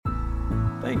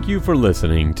Thank you for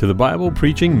listening to the Bible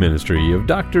preaching ministry of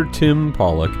Dr. Tim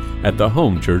Pollock at the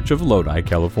Home Church of Lodi,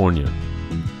 California.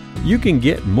 You can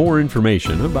get more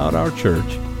information about our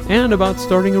church and about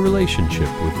starting a relationship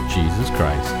with Jesus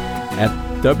Christ at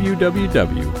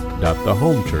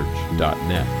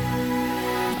www.thehomechurch.net.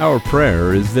 Our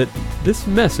prayer is that this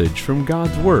message from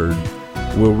God's Word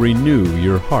will renew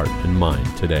your heart and mind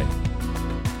today.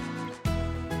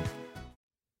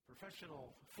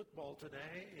 Professional football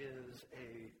today is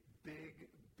a big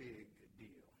deal.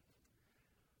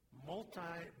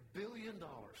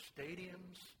 Multi-billion-dollar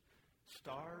stadiums,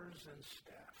 stars, and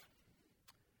staff.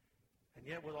 And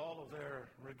yet with all of their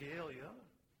regalia,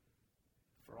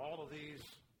 for all of these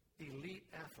elite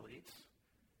athletes,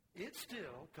 it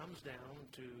still comes down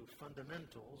to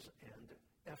fundamentals and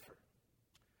effort.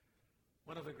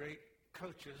 One of the great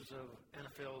coaches of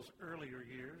NFL's earlier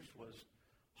years was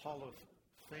Hall of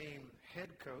Fame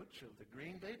head coach of the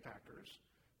Green Bay Packers,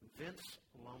 Vince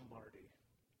Lombardi.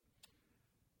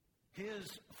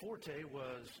 His forte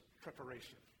was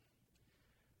preparation,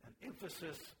 an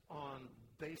emphasis on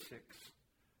basics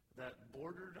that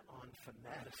bordered on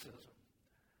fanaticism.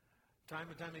 Time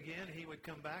and time again, he would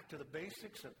come back to the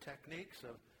basics of techniques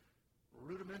of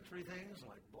rudimentary things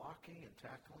like blocking and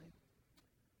tackling.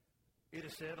 It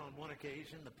is said on one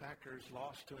occasion the Packers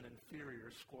lost to an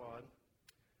inferior squad,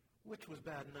 which was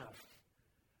bad enough.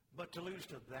 But to lose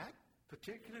to that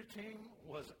particular team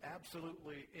was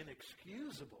absolutely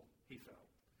inexcusable, he felt.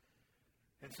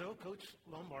 And so Coach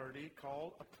Lombardi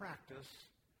called a practice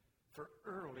for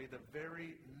early the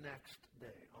very next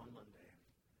day on Monday.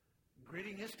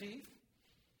 Gritting his teeth,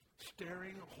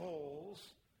 staring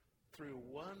holes through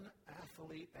one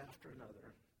athlete after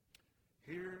another,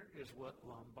 here is what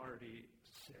Lombardi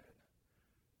said.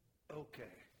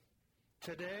 Okay,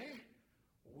 today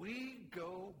we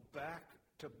go back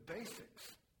to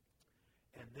basics.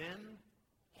 And then,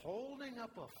 holding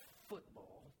up a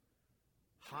football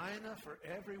high enough for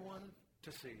everyone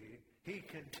to see, he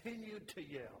continued to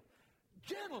yell,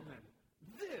 "Gentlemen,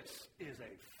 this is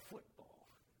a football."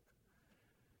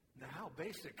 Now, how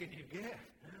basic can you get?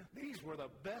 These were the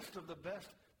best of the best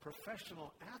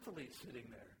professional athletes sitting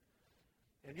there.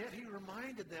 And yet he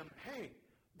reminded them, hey,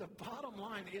 the bottom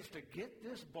line is to get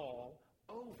this ball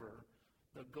over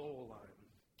the goal line.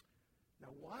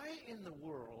 Now, why in the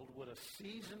world would a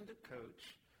seasoned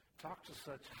coach talk to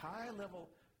such high-level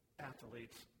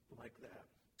athletes like that?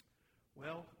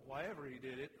 Well, wherever he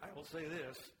did it, I will say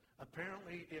this,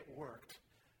 apparently it worked,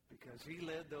 because he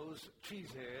led those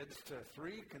cheeseheads to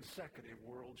 3 consecutive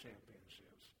world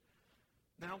championships.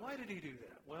 Now, why did he do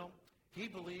that? Well, he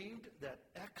believed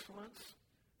that excellence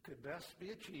could best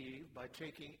be achieved by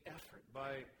taking effort,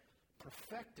 by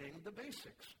perfecting the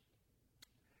basics.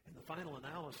 In the final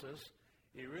analysis,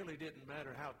 it really didn't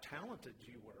matter how talented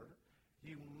you were.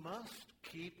 You must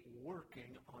keep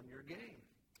working on your game.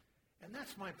 And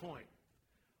that's my point.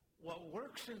 What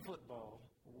works in football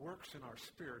works in our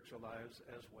spiritual lives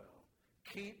as well.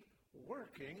 Keep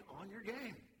working on your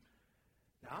game.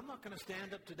 Now, I'm not going to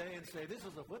stand up today and say, this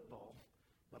is a football,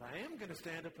 but I am going to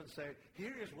stand up and say,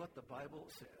 here is what the Bible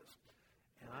says.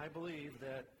 And I believe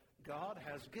that God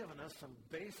has given us some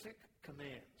basic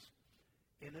commands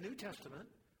in the New Testament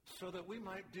so that we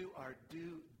might do our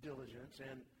due diligence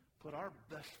and put our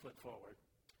best foot forward.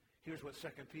 Here's what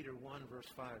 2 Peter 1 verse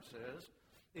 5 says.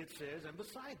 It says, and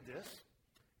beside this,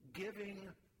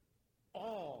 giving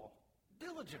all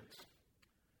diligence.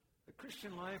 The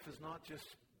Christian life is not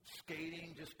just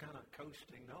skating, just kind of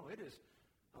coasting. No, it is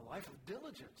a life of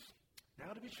diligence.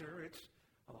 Now, to be sure, it's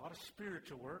a lot of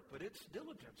spiritual work, but it's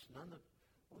diligence, none the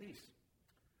least.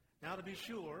 Now, to be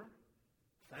sure,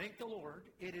 thank the Lord,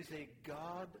 it is a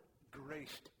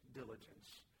God-graced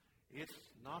diligence. It's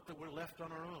not that we're left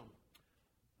on our own.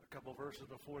 A couple verses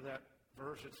before that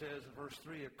verse, it says in verse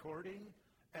 3, according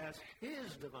as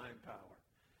his divine power.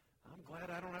 I'm glad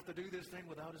I don't have to do this thing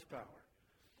without his power.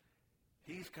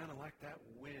 He's kind of like that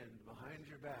wind behind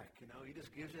your back. You know, he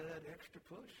just gives you that extra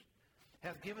push.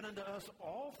 Hath given unto us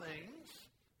all things,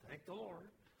 thank the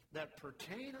Lord, that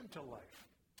pertain unto life.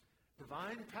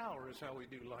 Divine power is how we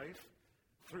do life,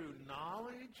 through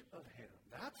knowledge of him.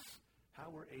 That's how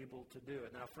we're able to do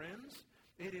it. Now, friends,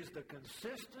 it is the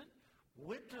consistent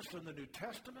witness in the New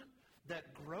Testament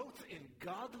that growth in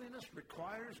godliness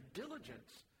requires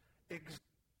diligence,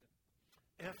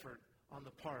 effort on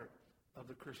the part of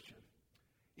the Christian.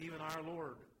 Even our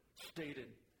Lord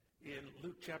stated in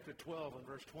Luke chapter 12 and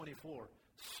verse 24,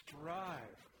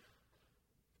 strive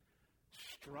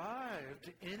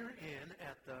to enter in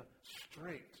at the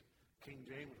straight. King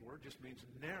James word just means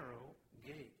narrow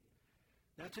gate.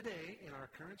 Now today, in our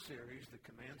current series, The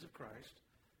Commands of Christ,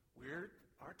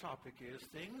 our topic is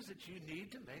things that you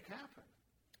need to make happen.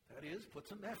 That is, put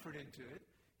some effort into it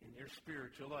in your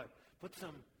spiritual life. Put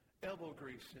some elbow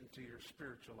grease into your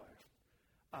spiritual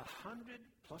life. 100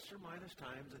 plus or minus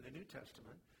times in the New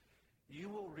Testament, you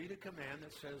will read a command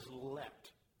that says let,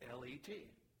 L-E-T.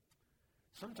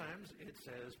 Sometimes it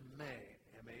says may,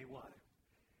 M-A-Y,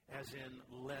 as in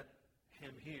let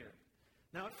him hear.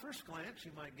 Now, at first glance,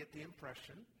 you might get the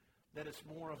impression that it's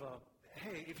more of a,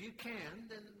 hey, if you can,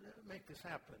 then make this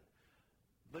happen.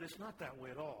 But it's not that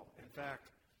way at all. In fact,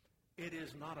 it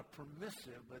is not a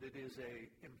permissive, but it is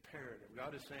a imperative.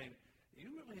 God is saying,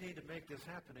 you really need to make this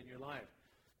happen in your life.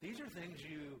 These are things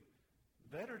you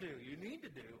better do, you need to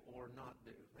do, or not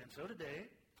do. And so today,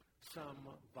 some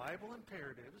Bible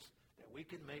imperatives that we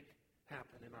can make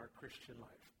happen in our Christian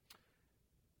life.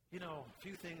 You know,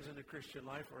 few things in the Christian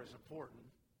life are as important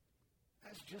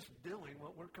as just doing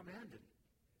what we're commanded.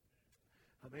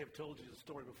 I may have told you the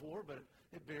story before, but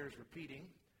it bears repeating.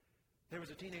 There was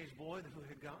a teenage boy who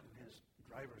had gotten his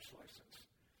driver's license.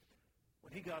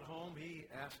 When he got home, he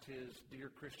asked his dear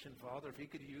Christian father if he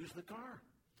could use the car.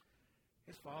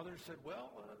 His father said,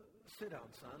 well, sit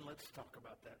down, son. Let's talk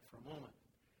about that for a moment.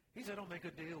 He said, I'll make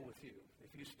a deal with you.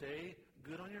 If you stay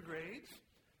good on your grades,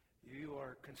 you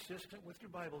are consistent with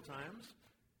your Bible times,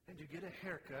 and you get a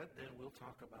haircut, then we'll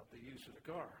talk about the use of the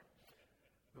car.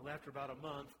 Well, after about a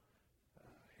month,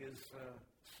 his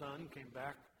son came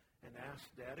back and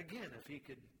asked Dad again if he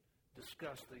could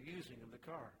discuss the using of the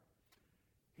car.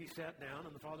 He sat down,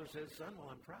 and the father said, son,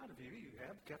 well, I'm proud of you. You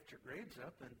have kept your grades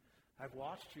up, and I've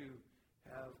watched you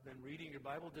have been reading your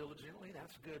Bible diligently.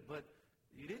 That's good, but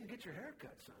you didn't get your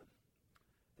haircut, son.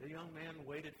 The young man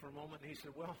waited for a moment, and he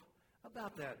said, well,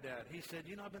 about that, Dad. He said,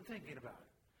 I've been thinking about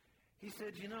it. He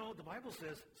said, the Bible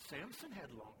says Samson had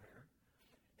long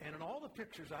hair. And in all the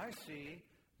pictures I see,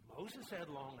 Moses had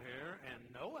long hair, and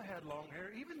Noah had long hair.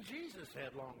 Even Jesus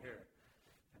had long hair.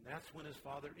 And that's when his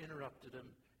father interrupted him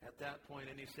at that point,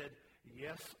 and he said,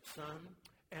 yes, son,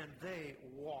 and they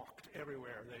walked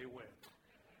everywhere they went.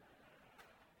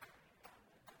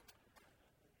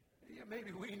 Yeah, maybe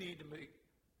we need to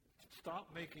stop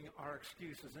making our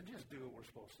excuses and just do what we're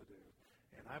supposed to do.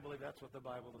 And I believe that's what the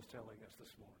Bible is telling us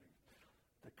this morning.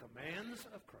 The commands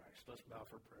of Christ. Let's bow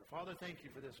for prayer. Father, thank you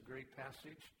for this great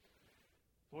passage.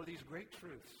 Lord, these great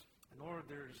truths. And Lord,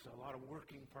 there's a lot of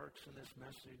working parts in this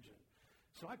message. And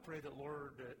so I pray that,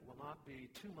 Lord, it will not be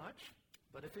too much.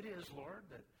 But if it is, Lord,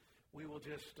 that we will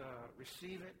just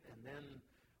receive it and then,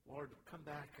 Lord, come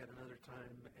back at another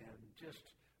time and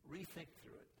just rethink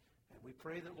through it. And we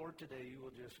pray that, Lord, today you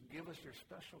will just give us your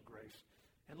special grace.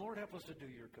 And, Lord, help us to do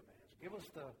your commands. Give us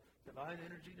the divine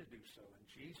energy to do so. In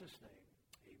Jesus' name,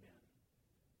 amen.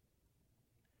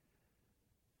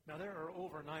 Now, there are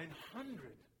over 900,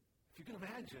 if you can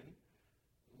imagine,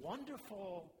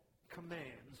 wonderful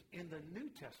commands in the New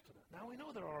Testament. Now, we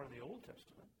know there are in the Old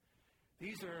Testament.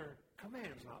 These are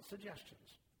commands, not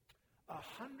suggestions.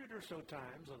 100 or so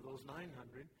times of those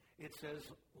 900, it says,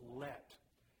 let.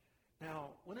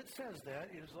 Now, when it says that,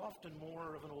 it is often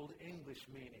more of an Old English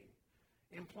meaning,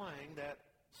 implying that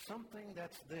something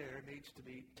that's there needs to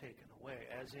be taken away,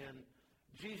 as in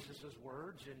Jesus'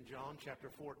 words in John chapter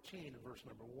 14, verse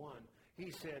number 1.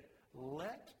 He said,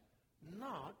 let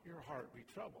not your heart be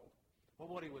troubled. Well,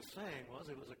 what he was saying was,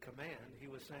 it was a command. He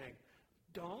was saying,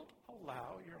 don't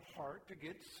allow your heart to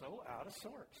get so out of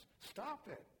sorts. Stop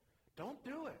it. Don't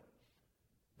do it.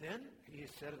 Then he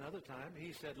said another time,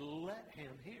 he said, let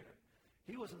him hear.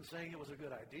 He wasn't saying it was a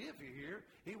good idea if you hear.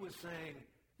 He was saying,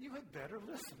 you had better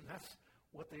listen. That's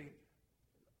what the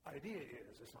idea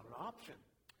is. It's not an option.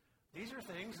 These are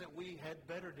things that we had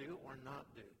better do or not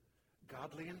do.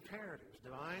 Godly imperatives,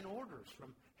 divine orders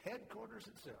from headquarters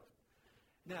itself.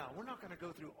 Now, we're not going to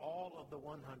go through all of the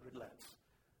 100 lets,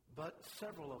 but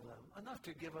several of them, enough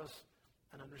to give us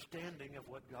an understanding of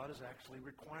what God is actually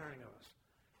requiring of us,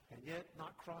 and yet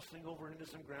not crossing over into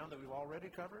some ground that we've already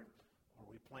covered or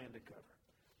we plan to cover.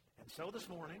 And so this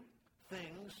morning,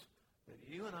 things that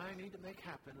you and I need to make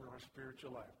happen in our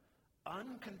spiritual life.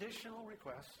 Unconditional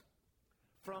requests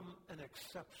from an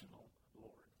exceptional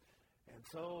Lord. And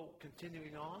so,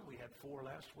 continuing on, we had 4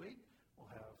 last week. We'll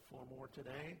have 4 more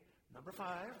today. Number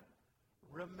 5,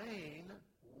 remain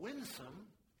winsome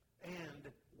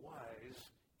and wise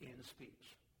in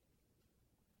speech.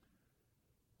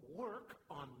 Work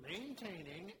on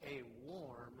maintaining a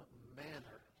warm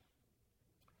manner.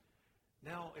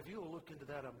 Now, if you will look into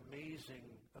that amazing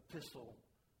epistle,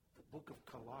 the book of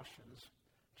Colossians,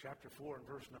 chapter 4 and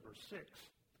verse number 6,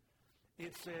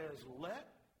 it says,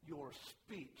 let your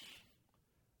speech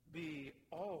be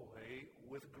always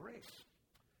with grace,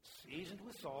 seasoned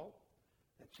with salt,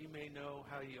 that ye may know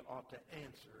how ye ought to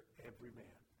answer every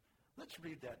man. Let's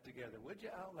read that together, would you,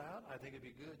 out loud? I think it'd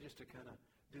be good just to kind of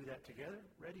do that together.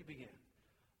 Ready, begin.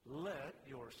 Let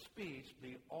your speech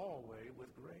be always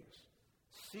with grace,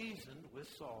 seasoned with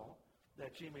salt,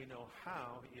 that ye may know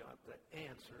how ye ought to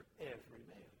answer every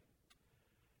man.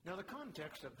 Now, the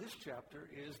context of this chapter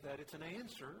is that it's an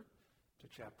answer to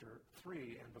chapter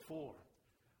 3 and before,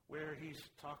 where he's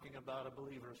talking about a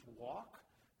believer's walk,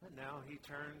 and now he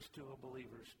turns to a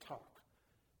believer's talk,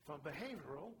 from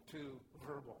behavioral to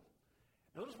verbal.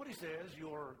 Notice what he says,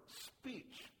 your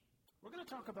speech. We're going to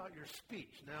talk about your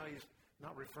speech. Now, he's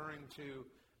not referring to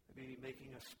maybe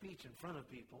making a speech in front of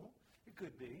people. It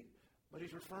could be. But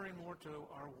he's referring more to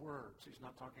our words. He's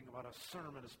not talking about a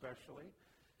sermon especially.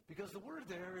 Because the word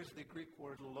there is the Greek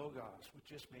word logos, which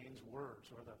just means words,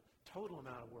 or the total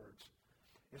amount of words.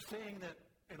 It's saying that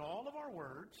in all of our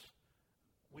words,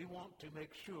 we want to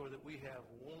make sure that we have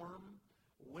warm,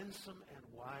 winsome, and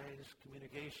wise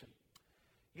communication.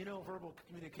 You know, verbal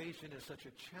communication is such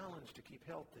a challenge to keep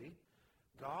healthy.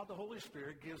 God, the Holy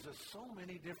Spirit, gives us so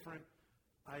many different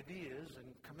ideas and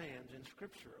commands in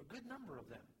Scripture, a good number of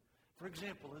them. For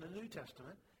example, in the New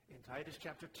Testament, in Titus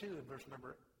chapter 2 and verse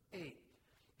number 8,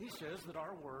 he says that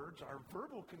our words, our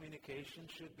verbal communication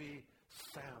should be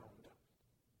sound.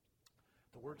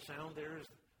 The word sound there is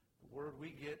the word we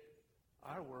get,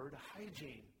 our word,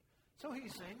 hygiene. So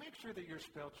he's saying make sure that your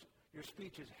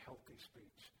speech is healthy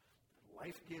speech,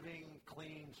 life-giving,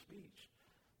 clean speech.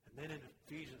 And then in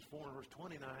Ephesians 4 and verse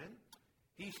 29,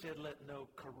 he said, let no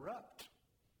corrupt,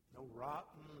 no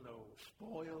rotten, no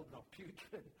spoiled, no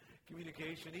putrid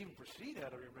communication even proceed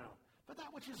out of your mouth, but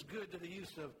that which is good to the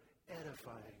use of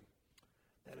edifying,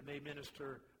 that it may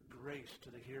minister grace to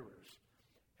the hearers.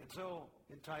 And so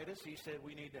in Titus, he said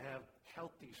we need to have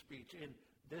healthy speech. In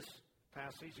this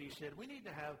passage, he said we need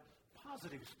to have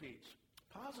positive speech.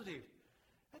 Positive.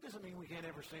 That doesn't mean we can't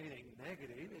ever say anything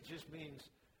negative. It just means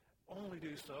only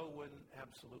do so when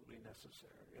absolutely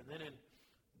necessary. And then in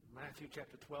Matthew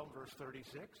chapter 12, verse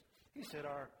 36, he said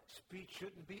our speech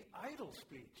shouldn't be idle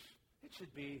speech. It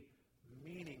should be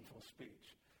meaningful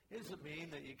speech. It doesn't mean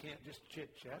that you can't just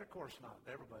chit-chat. Of course not.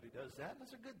 Everybody does that, and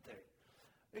it's a good thing.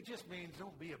 It just means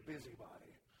don't be a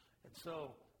busybody. And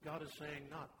so God is saying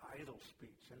not idle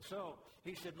speech. And so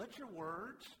he said, let your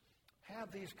words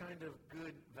have these kind of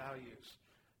good values.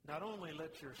 Not only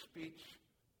let your speech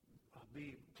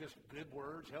be just good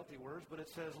words, healthy words, but it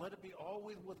says let it be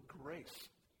always with grace.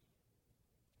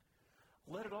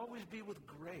 Let it always be with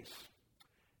grace.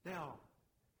 Now,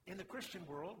 in the Christian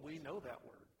world, we know that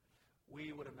word.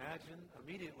 We would imagine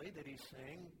immediately that he's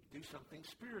saying do something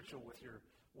spiritual with your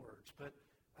words. But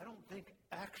I don't think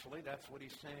actually that's what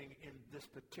he's saying in this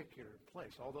particular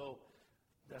place, although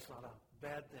that's not a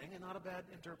bad thing and not a bad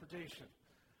interpretation.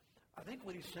 I think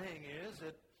what he's saying is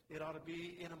that it ought to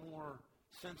be in a more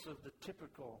sense of the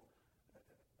typical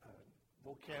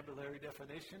vocabulary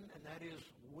definition, and that is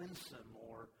winsome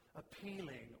or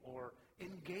appealing or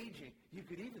engaging. You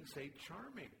could even say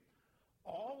charming.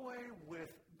 Always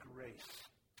with grace.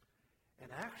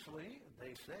 And actually,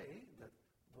 they say that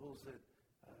those that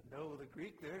know the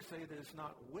Greek there say that it's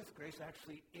not with grace,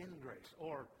 actually in grace.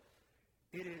 Or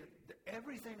it is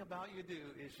everything about you do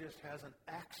is just has an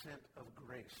accent of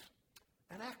grace.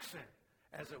 An accent,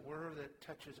 as it were, that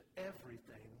touches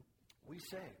everything we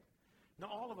say. Now,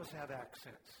 all of us have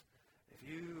accents. If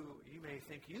you may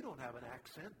think you don't have an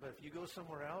accent, but if you go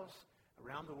somewhere else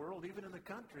around the world, even in the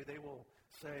country, they will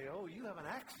say, oh, you have an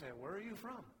accent. Where are you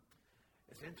from?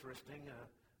 It's interesting.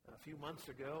 A few months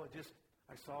ago,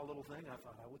 I saw a little thing. I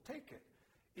thought I would take it.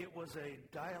 It was a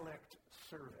dialect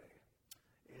survey.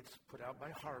 It's put out by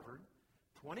Harvard.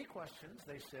 20 questions,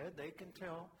 they said, they can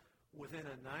tell within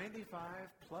a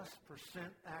 95+%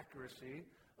 accuracy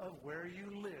of where you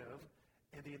live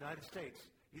in the United States.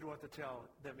 You don't have to tell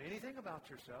them anything about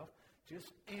yourself.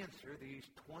 Just answer these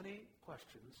 20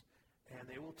 questions, and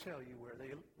they will tell you where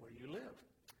you live.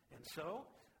 And so,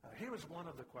 here is one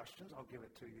of the questions. I'll give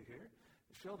it to you here.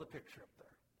 Show the picture up there.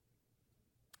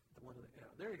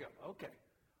 There you go. Okay.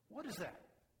 What is that?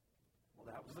 Well,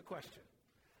 that was the question.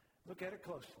 Look at it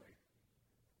closely.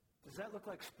 Does that look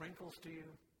like sprinkles to you?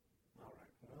 All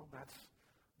right. Well,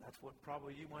 that's what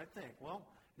probably you might think. Well,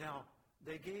 now,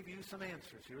 they gave you some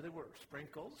answers. Here they were.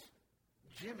 Sprinkles,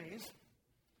 jimmies,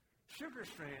 sugar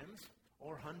strands,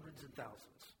 or hundreds and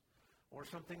thousands, or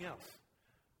something else.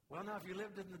 Well, now, if you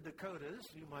lived in the Dakotas,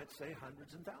 you might say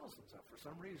hundreds and thousands. For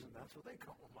some reason, that's what they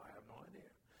call them. I have no idea.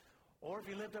 Or if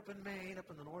you lived up in Maine, up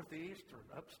in the Northeast,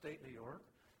 or upstate New York,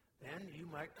 then you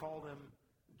might call them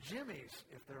jimmies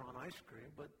if they're on ice cream,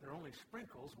 but they're only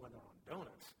sprinkles when they're on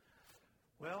donuts.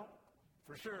 Well,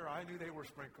 for sure, I knew they were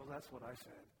sprinkles. That's what I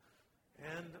said.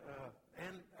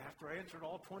 And after I answered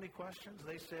all 20 questions,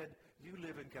 they said, "You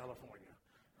live in California."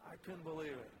 I couldn't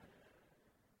believe it.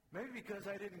 Maybe because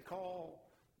I didn't call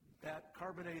that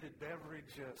carbonated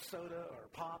beverage soda or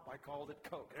pop, I called it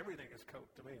Coke. Everything is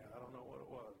Coke to me. I don't know what it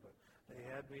was, but they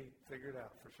had me figured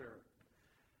out for sure.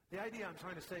 The idea I'm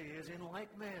trying to say is, in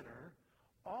like manner,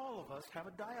 all of us have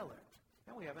a dialect,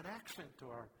 and we have an accent to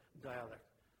our dialect.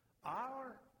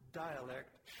 Our dialect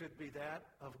should be that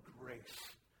of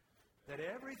grace, that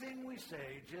everything we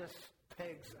say just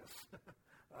pegs us.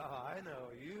 I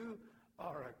know, you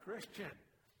are a Christian.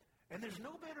 And there's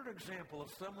no better example of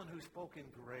someone who spoke in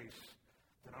grace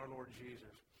than our Lord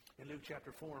Jesus. In Luke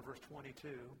chapter 4 and verse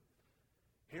 22,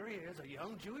 here he is, a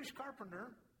young Jewish carpenter,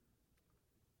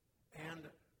 and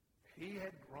he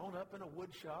had grown up in a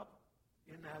wood shop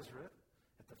in Nazareth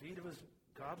at the feet of his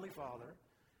godly father,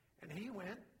 and he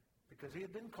went, because he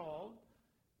had been called,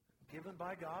 given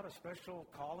by God a special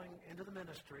calling into the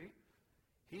ministry,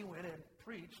 he went and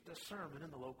preached a sermon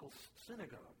in the local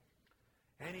synagogue.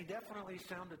 And he definitely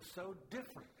sounded so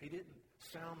different. He didn't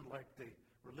sound like the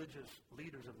religious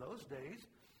leaders of those days,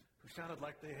 who sounded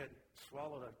like they had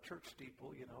swallowed a church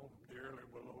steeple, dearly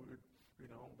beloved,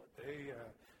 but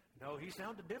no, he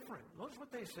sounded different. Notice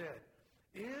what they said.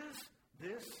 "Is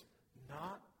this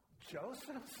not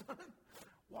Joseph's son?"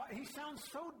 Why, he sounds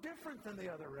so different than the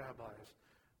other rabbis.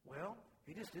 Well,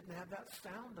 he just didn't have that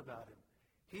sound about him.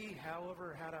 He,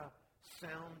 however, had a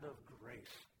sound of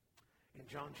grace. In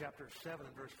John chapter 7,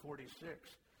 verse 46,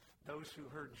 those who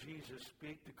heard Jesus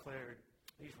speak declared,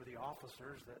 these were the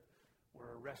officers that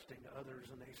were arresting others,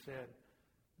 and they said,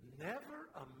 "Never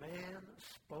a man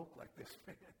spoke like this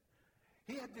man."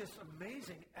 He had this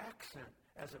amazing accent,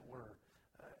 as it were.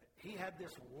 He had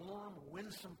this warm,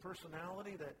 winsome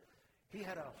personality that he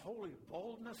had a holy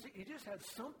boldness. He just had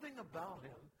something about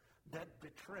him that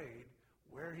betrayed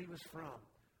where he was from,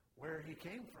 where he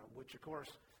came from, which, of course,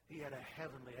 he had a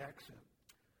heavenly accent.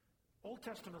 Old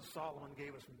Testament Solomon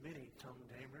gave us many tongue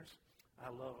tamers. I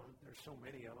love them. There's so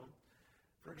many of them.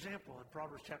 For example, in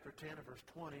Proverbs chapter 10 and verse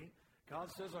 20, God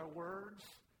says our words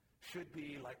should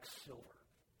be like silver.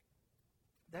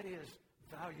 That is,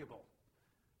 valuable.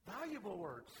 Valuable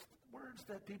words. Words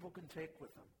that people can take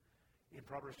with them. In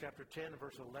Proverbs chapter 10 and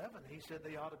verse 11, he said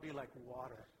they ought to be like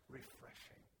water,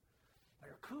 refreshing.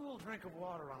 Like a cool drink of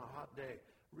water on a hot day,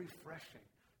 refreshing.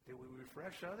 Did we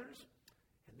refresh others?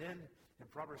 And then in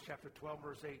Proverbs chapter 12,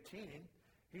 verse 18,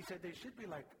 he said they should be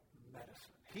like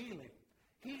medicine,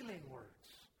 healing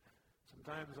words.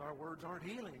 Sometimes our words aren't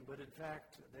healing, but in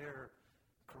fact, they're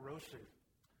corrosive.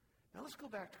 Now let's go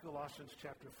back to Colossians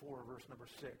chapter 4, verse number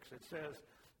 6. It says,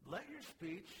 "Let your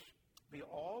speech be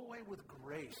always with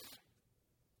grace,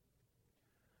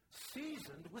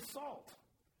 seasoned with salt."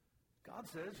 God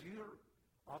says you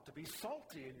ought to be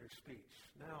salty in your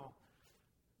speech. Now,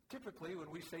 typically when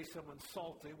we say someone's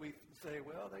salty, we say,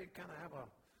 well, they kind of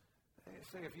they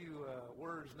say a few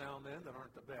words now and then that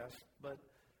aren't the best, but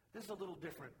this is a little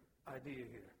different idea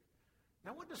here.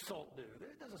 Now, what does salt do?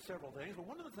 It does several things, but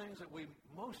one of the things that we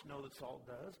most know that salt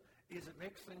does is it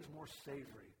makes things more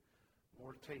savory,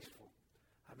 more tasteful.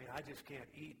 I mean, I just can't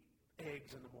eat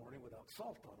eggs in the morning without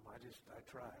salt on them.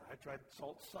 I tried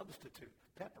salt substitute,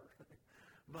 pepper.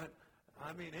 But,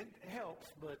 I mean, it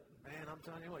helps, but, man, I'm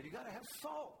telling you what, you got to have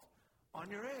salt on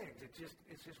your eggs.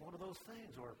 It's just one of those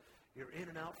things. Or your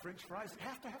In-N-Out French fries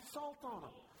have to have salt on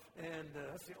them. And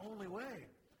that's the only way.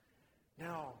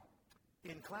 Now,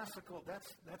 in classical,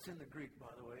 that's in the Greek,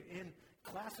 by the way. In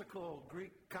classical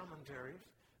Greek commentaries,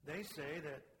 they say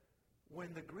that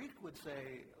when the Greek would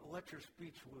say, "Let your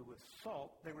speech be with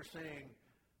salt," they were saying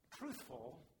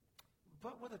truthful,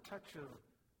 but with a touch of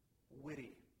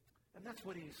witty. And that's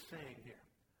what he's saying here.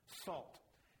 Salt.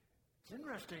 It's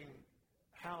interesting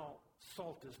how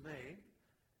salt is made.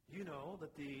 You know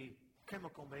that the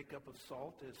chemical makeup of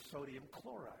salt is sodium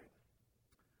chloride.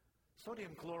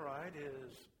 Sodium chloride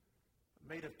is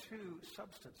made of two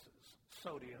substances.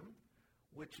 Sodium,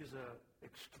 which is an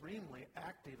extremely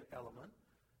active element,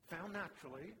 found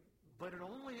naturally, but it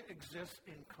only exists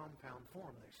in compound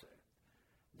form, they say.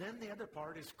 Then the other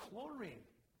part is chlorine.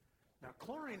 Now,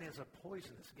 chlorine is a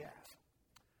poisonous gas.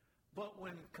 But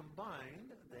when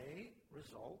combined, they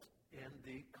result in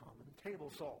the common table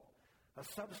salt, a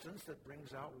substance that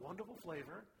brings out wonderful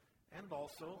flavor and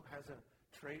also has a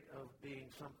trait of being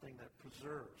something that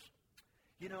preserves.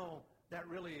 You know, that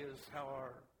really is how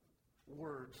our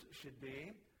words should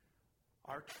be.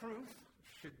 Our truth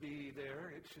should be there.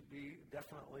 It should be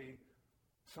definitely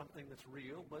something that's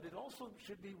real, but it also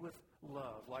should be with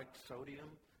love, like sodium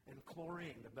and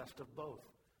chlorine, the best of both.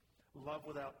 Love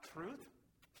without truth,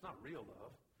 it's not real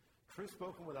love. Truth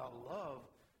spoken without love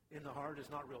in the heart is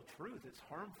not real truth. It's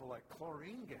harmful, like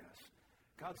chlorine gas.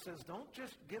 God says, don't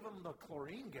just give them the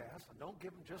chlorine gas, and don't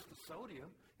give them just the sodium.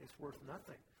 It's worth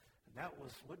nothing. And that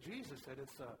was what Jesus said.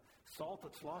 It's a salt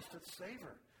that's lost its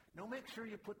savor. Now make sure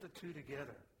you put the two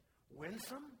together.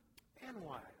 Winsome and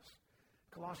wise.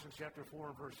 Colossians chapter 4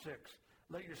 and verse 6.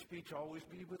 Let your speech always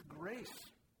be with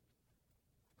grace.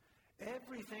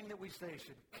 Everything that we say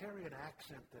should carry an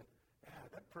accent that,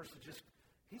 that person just,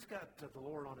 he's got the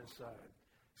Lord on his side.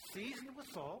 Seasoned with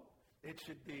salt. It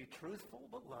should be truthful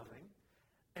but loving.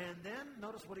 And then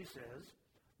notice what he says,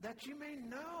 that you may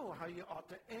know how you ought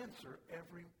to answer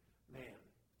every man.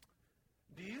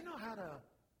 Do you know how to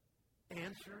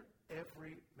answer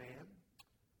every man?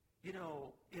 You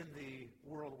know, in the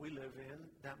world we live in,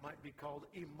 that might be called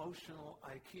emotional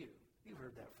IQ. You've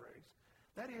heard that phrase.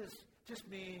 That is just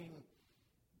meaning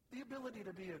the ability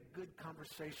to be a good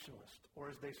conversationalist, or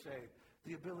as they say,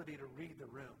 the ability to read the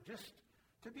room, just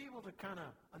to be able to kind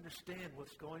of understand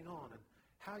what's going on and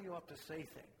how you ought to say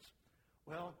things.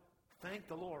 Well, thank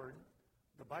the Lord,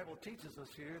 the Bible teaches us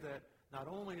here that not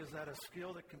only is that a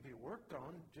skill that can be worked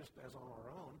on just as on our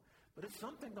own, but it's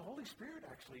something the Holy Spirit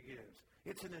actually gives.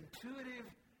 It's an intuitive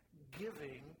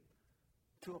giving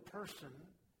to a person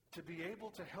to be able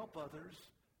to help others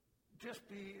just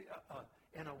be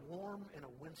in a warm and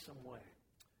a winsome way.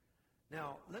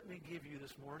 Now, let me give you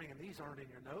this morning, and these aren't in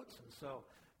your notes, and so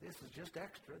this is just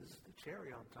extra. This is the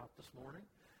cherry on top this morning.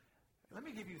 Let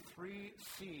me give you 3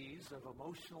 C's of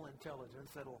emotional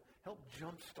intelligence that will help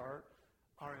jumpstart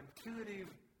our intuitive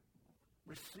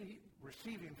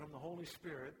receiving from the Holy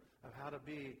Spirit of how to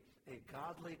be a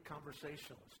godly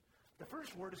conversationalist. The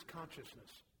first word is consciousness.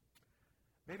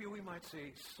 Maybe we might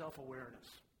say self-awareness.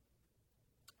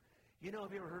 You know,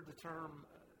 have you ever heard the term,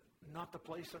 not the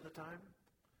place and the time?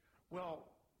 Well,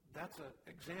 that's an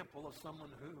example of someone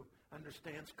who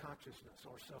understands consciousness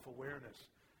or self-awareness.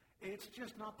 It's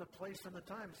just not the place and the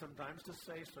time sometimes to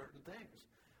say certain things.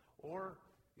 Or,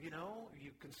 you know,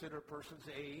 you consider a person's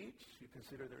age, you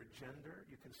consider their gender,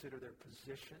 you consider their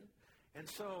position. And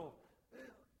so,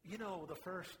 you know, the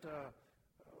first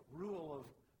rule of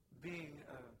being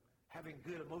having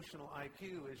good emotional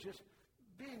IQ is just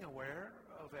being aware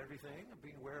of everything,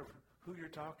 being aware of who you're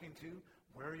talking to,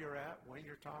 where you're at, when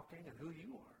you're talking, and who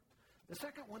you are. The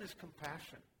second one is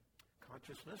compassion.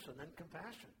 Consciousness and then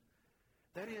compassion.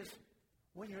 That is,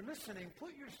 when you're listening,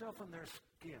 put yourself in their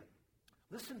skin.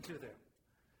 Listen to them.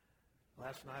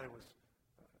 Last night I was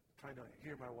trying to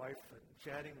hear my wife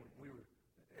chatting.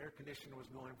 The air conditioner was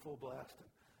going full blast.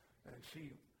 And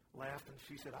she laughed and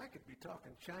she said, I could be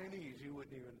talking Chinese. You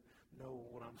wouldn't even know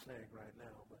what I'm saying right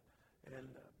now.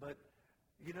 But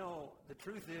you know, the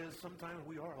truth is sometimes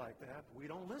we are like that. We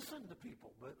don't listen to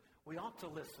people, but we ought to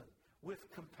listen with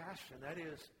compassion. That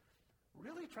is,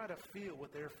 really try to feel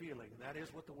what they're feeling. That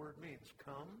is what the word means.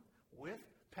 Come with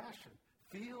passion.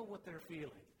 Feel what they're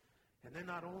feeling. And then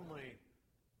not only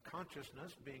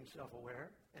consciousness, being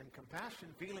self-aware, and compassion,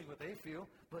 feeling what they feel,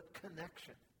 but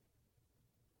connection.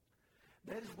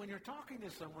 That is, when you're talking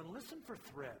to someone, listen for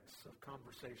threads of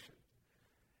conversation.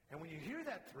 And when you hear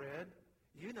that thread,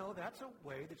 you know that's a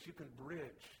way that you can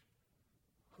bridge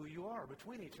who you are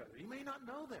between each other. You may not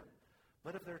know them,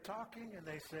 but if they're talking and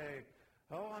they say,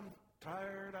 oh, I'm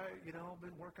tired, I've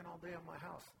been working all day on my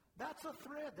house. That's a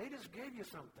thread. They just gave you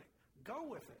something. Go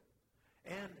with it.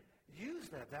 And use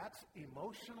that. That's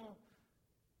emotional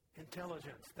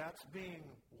intelligence. That's being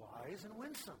wise and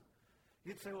winsome.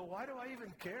 You'd say, well, why do I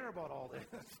even care about all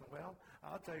this? Well,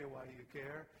 I'll tell you why you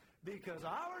care. Because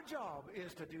our job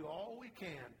is to do all we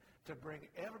can to bring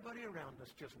everybody around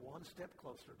us just one step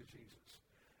closer to Jesus.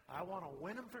 I want to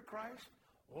win them for Christ,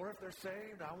 or if they're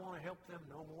saved, I want to help them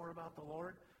know more about the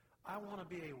Lord. I want to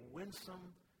be a winsome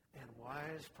and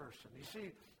wise person. You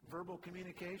see, verbal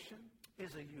communication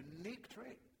is a unique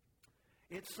trait.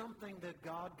 It's something that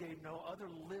God gave no other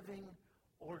living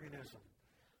organism.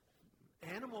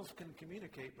 Animals can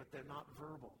communicate, but they're not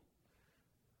verbal.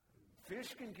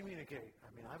 Fish can communicate. I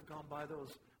mean, I've gone by those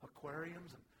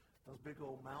aquariums, and those big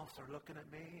old mouths are looking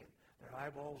at me, and their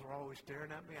eyeballs are always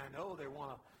staring at me. I know they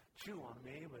want to chew on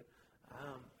me, but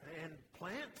and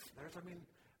plants,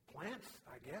 plants,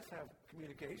 I guess, have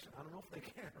communication. I don't know if they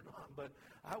can or not, but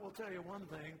I will tell you one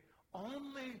thing.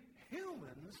 Only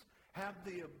humans have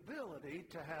the ability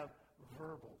to have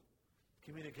verbal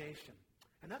communication.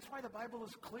 And that's why the Bible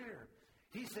is clear.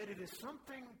 He said it is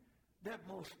something that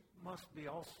must be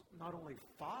also not only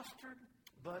fostered,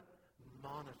 but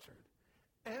monitored.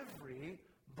 Every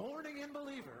Born-again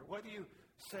believer, whether you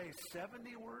say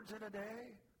 70 words in a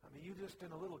day, I mean, you just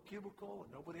in a little cubicle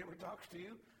and nobody ever talks to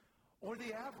you, or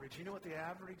the average. You know what the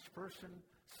average person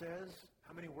says?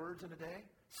 How many words in a day?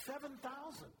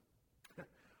 7,000.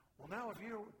 Well, now if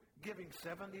you're giving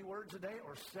 70 words a day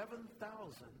or 7,000,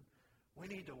 we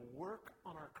need to work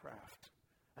on our craft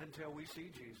until we see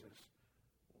Jesus.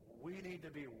 We need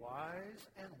to be wise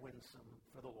and winsome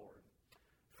for the Lord.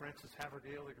 Francis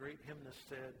Haverdale, the great hymnist,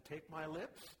 said, "Take my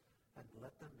lips and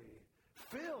let them be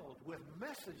filled with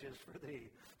messages for thee.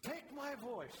 Take my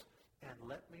voice and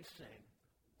let me sing,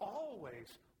 always,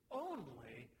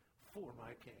 only for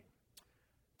my King."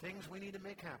 Things we need to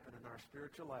make happen in our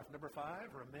spiritual life. Number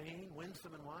 5, remain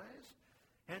winsome and wise.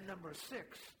 And number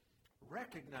 6,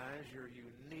 recognize your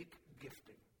unique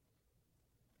gifting.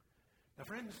 Now,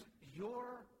 friends,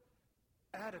 your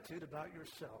attitude about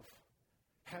yourself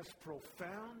has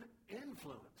profound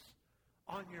influence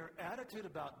on your attitude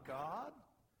about God,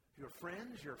 your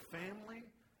friends, your family,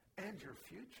 and your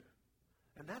future.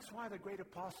 And that's why the great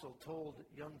apostle told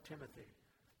young Timothy,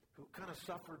 who kind of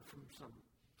suffered from some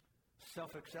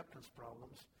self-acceptance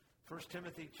problems. 1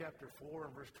 Timothy chapter 4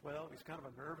 and verse 12, he's kind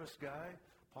of a nervous guy.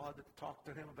 Paul had to talk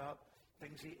to him about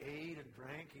things he ate and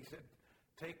drank. He said,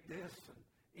 take this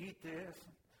and eat this.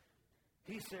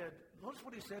 He said, notice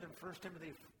what he said in 1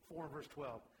 Timothy 4 verse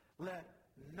 12. Let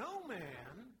no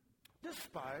man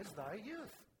despise thy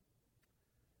youth.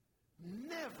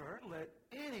 Never let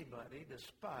anybody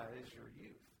despise your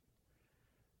youth.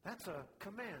 That's a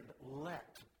command.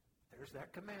 Let. There's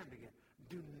that command again.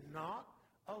 Do not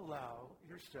allow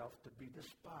yourself to be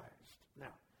despised.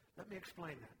 Now, let me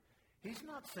explain that. He's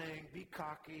not saying be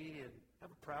cocky and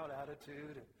have a proud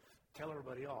attitude and tell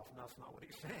everybody off. No, that's not what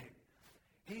he's saying.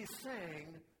 He's saying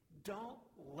don't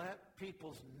let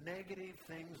people's negative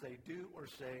things they do or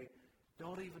say,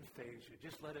 don't even faze you.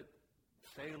 Just let it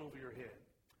sail over your head.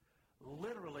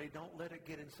 Literally, don't let it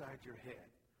get inside your head.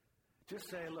 Just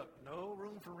say, look, no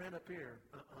room for rent up here.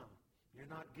 You're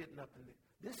not getting up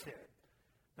in this head.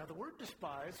 Now, the word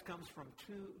despise comes from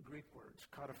 2 Greek words,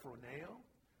 kataphroneo,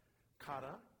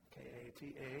 kata,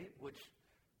 K-A-T-A, which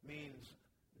means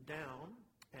down,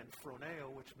 and phroneo,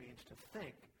 which means to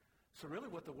think. So really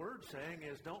what the word's saying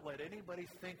is don't let anybody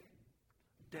think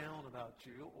down about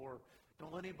you, or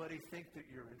don't let anybody think that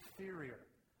you're inferior.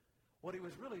 What he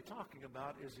was really talking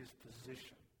about is his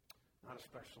position, not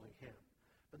especially him.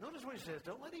 But notice what he says,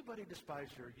 don't let anybody despise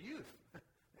your youth.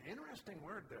 Interesting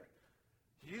word there.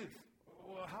 Youth.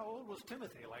 Well, how old was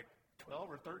Timothy? Like 12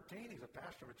 or 13? He's a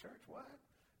pastor of a church? What?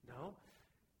 No.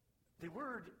 The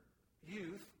word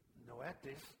youth,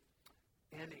 noetes,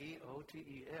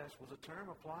 N-E-O-T-E-S, was a term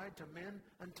applied to men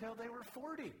until they were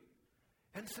 40.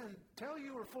 And so until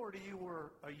you were 40, you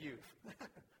were a youth.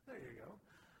 There you go.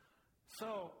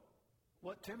 So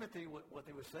what Timothy, what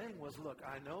they were saying was, look,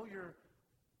 I know you're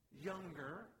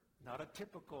younger, not a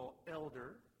typical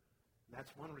elder.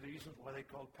 That's one of the reasons why they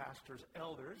called pastors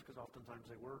elders, because oftentimes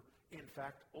they were, in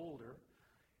fact, older.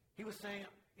 He was saying,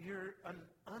 you're an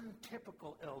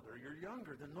untypical elder. You're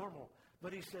younger than normal.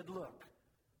 But he said, look,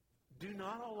 do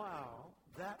not allow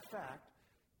that fact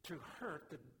to hurt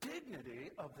the dignity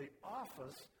of the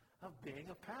office of being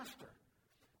a pastor.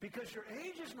 Because your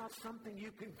age is not something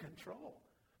you can control,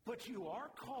 but you are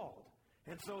called.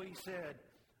 And so he said,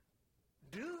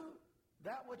 do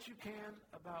that what you can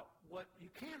about what you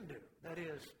can do. That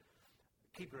is,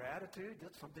 keep your attitude.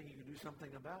 That's something you can do something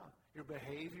about. Your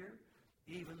behavior,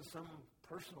 even some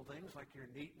personal things like your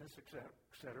neatness,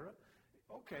 etc.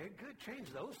 Okay, good.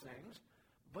 Change those things.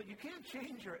 But you can't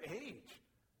change your age.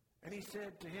 And he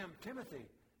said to him, Timothy,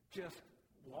 just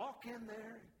walk in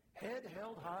there, head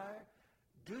held high,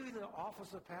 do the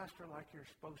office of pastor like you're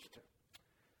supposed to.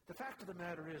 The fact of the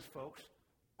matter is, folks,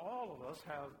 all of us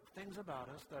have things about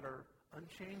us that are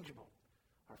unchangeable.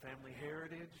 Our family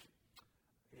heritage,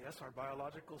 yes, our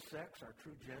biological sex, our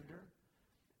true gender.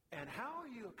 And how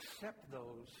you accept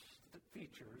those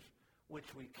features, which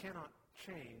we cannot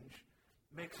change,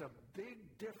 makes a big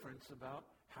difference about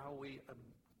how we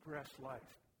address life.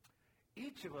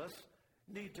 Each of us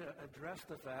need to address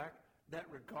the fact that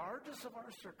regardless of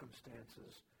our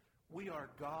circumstances, we are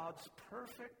God's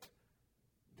perfect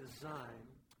design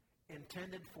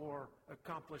intended for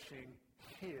accomplishing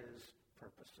His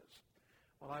purposes.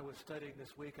 While I was studying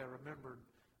this week, I remembered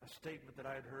a statement that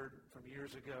I had heard from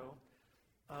years ago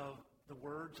of the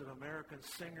words of American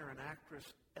singer and actress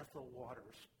Ethel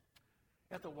Waters.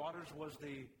 Ethel Waters was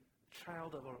the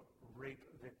child of a rape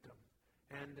victim.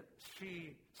 And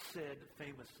she said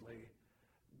famously,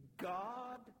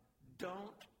 God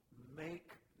don't make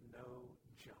no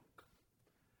junk.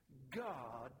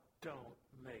 God don't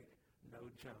make no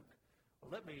junk.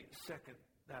 Well, let me second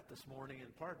that this morning,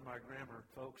 and pardon my grammar,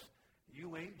 folks.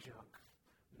 You ain't junk.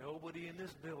 Nobody in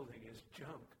this building is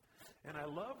junk. And I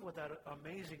love what that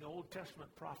amazing Old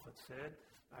Testament prophet said,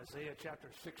 Isaiah chapter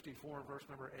 64, verse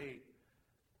number 8.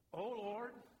 O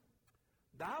Lord,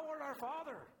 thou art our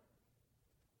Father.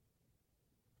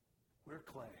 We're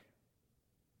clay.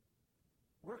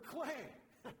 We're clay.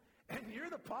 And you're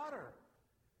the potter.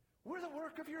 We're the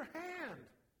work of your hand.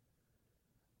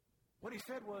 What he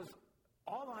said was,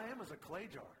 all I am is a clay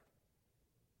jar.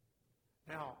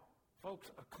 Now, folks,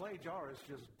 a clay jar is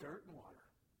just dirt and water.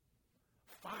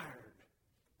 Fired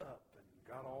up and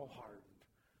got all hardened.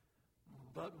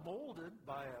 But molded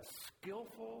by a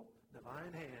skillful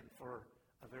divine hand for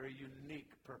a very unique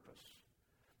purpose.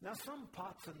 Now, some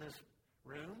pots in this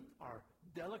room are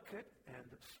delicate and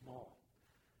small.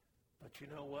 But you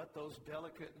know what? Those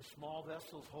delicate and small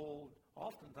vessels hold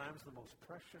oftentimes the most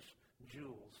precious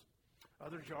jewels.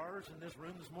 Other jars in this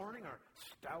room this morning are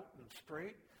stout and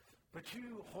straight, but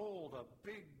you hold a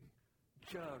big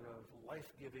jug of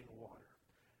life-giving water.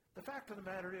 The fact of the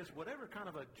matter is, whatever kind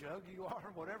of a jug you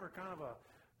are, whatever kind of a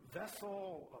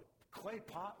vessel, a clay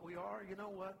pot we are, you know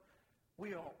what? We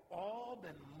have all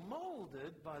been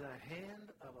molded by the hand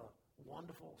of a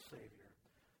wonderful Savior.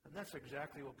 And that's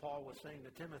exactly what Paul was saying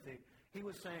to Timothy. He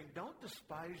was saying, don't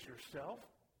despise yourself.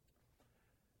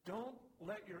 Don't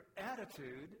let your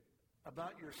attitude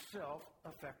about yourself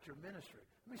affect your ministry.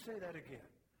 Let me say that again.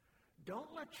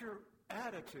 Don't let your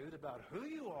attitude about who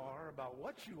you are, about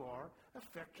what you are,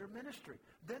 affect your ministry.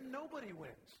 Then nobody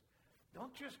wins.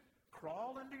 Don't just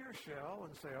crawl into your shell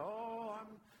and say, oh,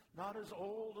 I'm not as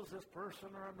old as this person,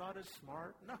 or I'm not as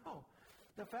smart. No.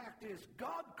 The fact is,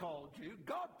 God called you.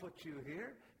 God put you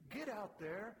here. Get out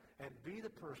there and be the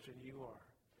person you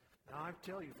are. Now, I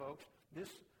tell you, folks, this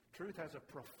truth has a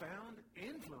profound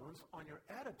influence on your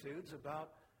attitudes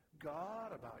about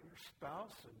God, about your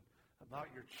spouse, and about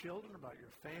your children, about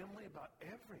your family, about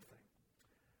everything.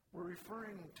 We're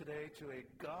referring today to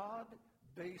a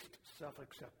God-based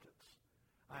self-acceptance.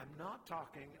 I'm not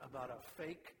talking about a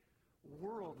fake,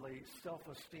 worldly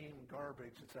self-esteem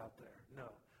garbage that's out there.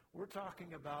 No. We're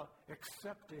talking about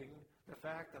accepting the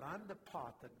fact that I'm the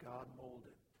pot that God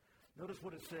molded. Notice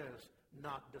what it says,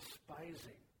 not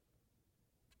despising.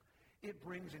 It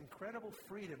brings incredible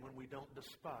freedom when we don't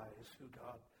despise who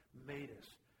God made us.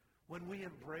 When we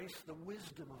embrace the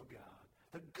wisdom of God,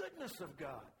 the goodness of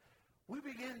God, we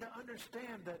begin to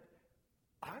understand that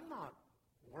I'm not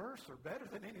worse or better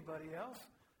than anybody else.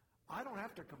 I don't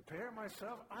have to compare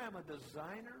myself. I am a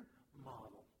designer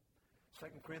model. 2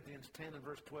 Corinthians 10 and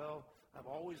verse 12, I've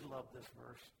always loved this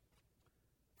verse.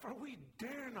 For we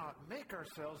dare not make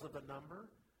ourselves of the number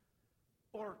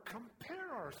or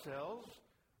compare ourselves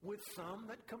with some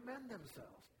that commend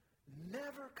themselves.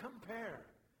 Never compare.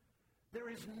 There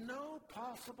is no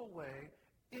possible way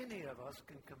any of us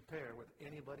can compare with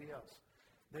anybody else.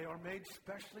 They are made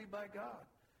specially by God.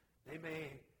 They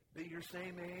may be your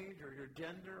same age or your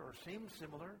gender or seem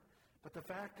similar, but the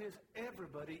fact is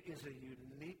everybody is a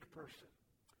unique person.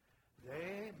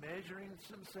 They measuring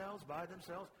themselves by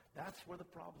themselves, that's where the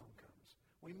problem comes.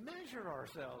 We measure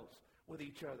ourselves with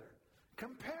each other,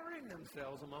 comparing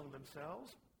themselves among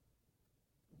themselves.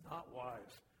 Not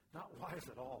wise. Not wise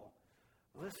at all.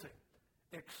 Listen,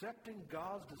 accepting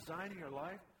God's design in your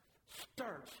life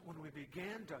starts when we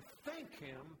begin to thank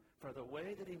Him for the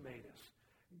way that He made us.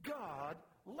 God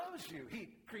loves you. He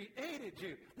created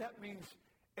you. That means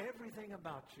everything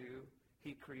about you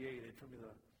He created, from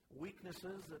the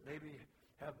weaknesses that maybe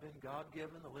have been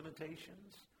God-given, the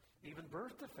limitations, even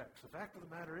birth defects. The fact of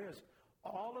the matter is,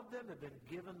 all of them have been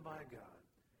given by God,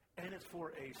 and it's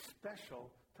for a special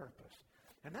purpose.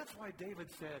 And that's why David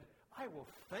said, I will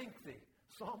thank Thee.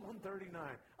 Psalm 139,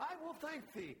 I will thank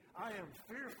Thee. I am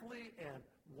fearfully and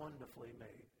wonderfully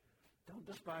made. Don't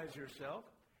despise yourself.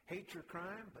 Hate your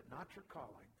crime, but not your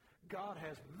calling. God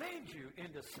has made you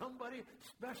into somebody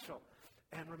special.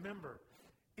 And remember,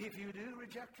 if you do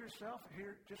reject yourself,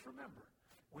 here, just remember,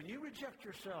 when you reject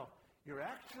yourself, you're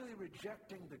actually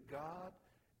rejecting the God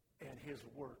and His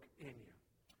work in you.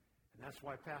 And that's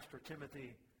why Pastor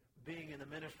Timothy, being in the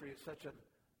ministry at such an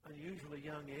unusually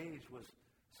young age, was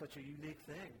such a unique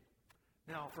thing.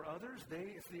 Now, for others,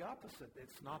 it's the opposite.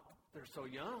 It's not they're so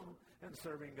young and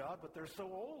serving God, but they're so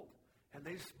old, and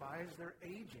they despise their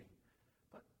aging.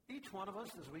 But each one of us,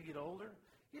 as we get older,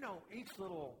 each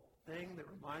little thing that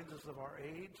reminds us of our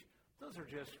age, those are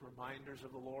just reminders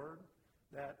of the Lord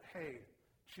that, hey,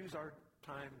 choose our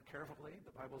time carefully.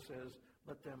 The Bible says,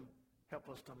 let them help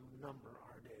us to number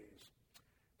our days.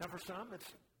 Now, for some, it's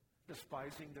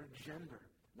despising their gender.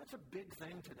 And that's a big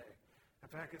thing today. In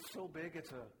fact, it's so big,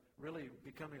 it's really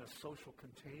becoming a social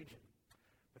contagion.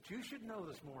 But you should know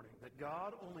this morning that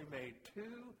God only made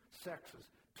two sexes,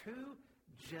 two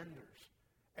genders,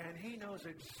 and he knows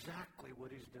exactly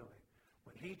what he's doing.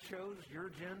 When he chose your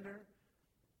gender,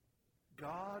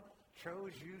 God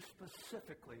chose you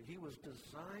specifically. He was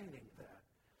designing that.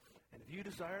 And if you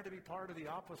desire to be part of the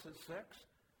opposite sex,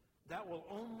 that will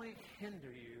only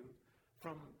hinder you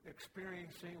from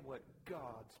experiencing what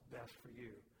God's best for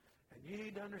you. And you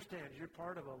need to understand you're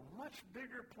part of a much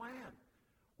bigger plan.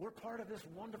 We're part of this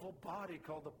wonderful body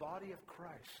called the body of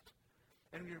Christ.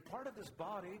 And when you're part of this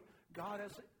body, God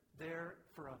is there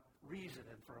for a reason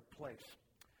and for a place.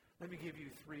 Let me give you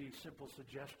 3 simple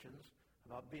suggestions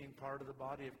about being part of the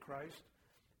body of Christ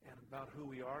and about who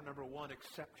we are. Number 1,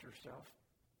 accept yourself.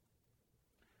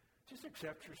 Just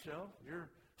accept yourself. You're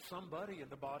somebody in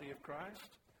the body of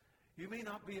Christ. You may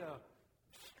not be a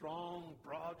strong,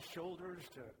 broad shoulders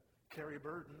to carry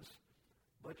burdens,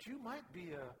 but you might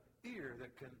be a ear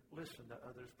that can listen to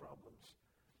others' problems.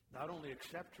 Not only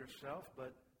accept yourself,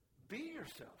 but be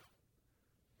yourself.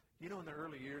 You know, in the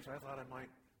early years, I thought I might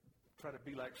try to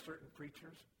be like certain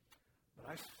preachers,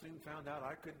 but I soon found out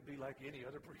I couldn't be like any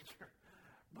other preacher.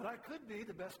 But I could be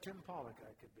the best Tim Pollock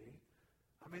I could be.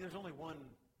 I mean, there's only one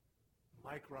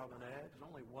Mike Robinette. There's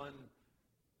only one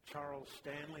Charles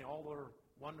Stanley, all their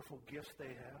wonderful gifts they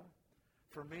have.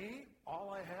 For me, all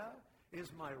I have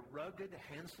is my rugged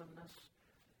handsomeness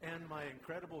and my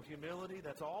incredible humility.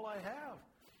 That's all I have.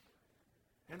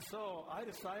 And so I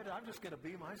decided I'm just going to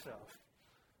be myself.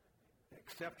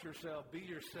 Accept yourself, be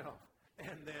yourself.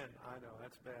 And then, I know,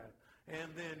 that's bad.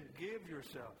 And then give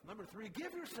yourself. Number 3,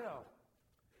 give yourself.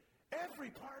 Every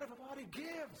part of a body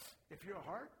gives. If you're a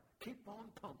heart, keep on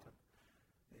pumping.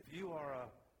 If you are an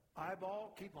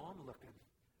eyeball, keep on looking.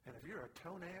 And if you're a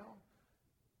toenail,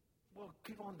 well,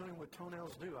 keep on doing what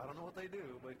toenails do. I don't know what they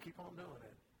do, but keep on doing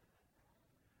it.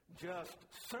 Just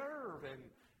serve and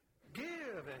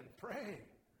give and pray.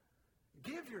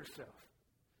 Give yourself.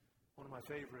 One of my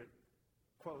favorite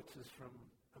quotes is from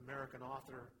American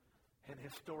author and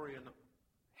historian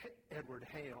Edward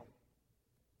Hale.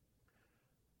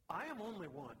 I am only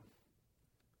one,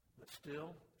 but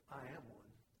still I am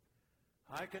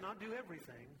one. I cannot do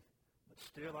everything, but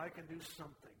still I can do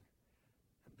something.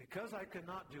 And because I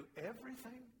cannot do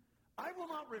everything, I will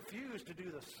not refuse to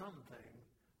do the something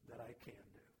that I can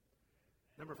do.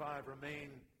 Number 5, remain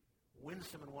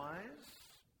winsome and wise.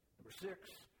 Number 6,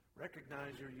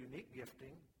 recognize your unique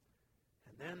gifting.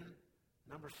 And then,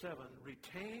 number 7,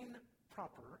 retain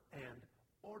proper and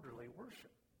orderly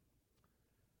worship.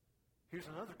 Here's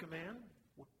another command.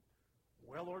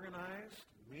 Well-organized,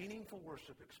 meaningful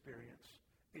worship experience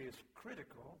is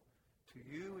critical to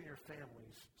you and your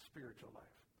family's spiritual life.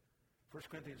 1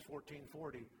 Corinthians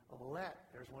 14:40,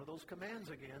 there's one of those commands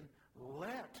again,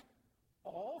 let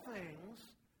all things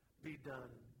be done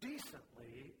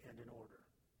decently and in order.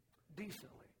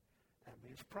 Decently. That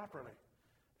means properly.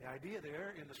 The idea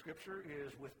there in the Scripture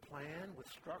is with plan, with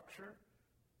structure,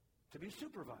 to be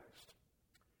supervised.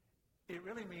 It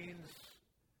really means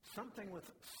something with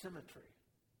symmetry,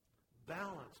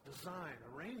 balance, design,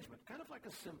 arrangement, kind of like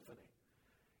a symphony.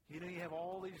 You know, you have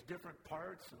all these different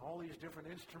parts and all these different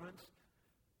instruments,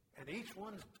 and each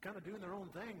one's kind of doing their own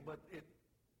thing, but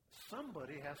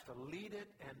somebody has to lead it,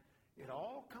 and it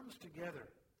all comes together.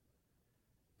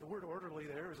 The word orderly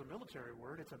there is a military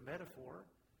word. It's a metaphor,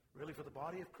 really, for the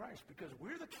body of Christ, because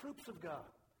we're the troops of God.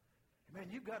 Man,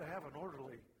 you've got to have an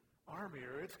orderly army,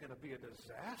 or it's going to be a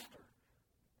disaster.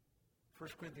 1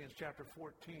 Corinthians chapter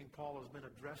 14, Paul has been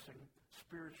addressing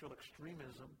spiritual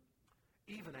extremism,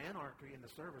 even anarchy in the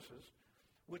services,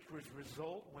 which would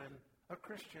result when a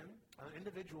Christian, an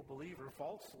individual believer,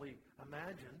 falsely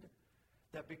imagined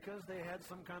that because they had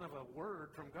some kind of a word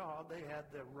from God, they had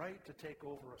the right to take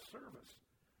over a service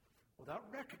without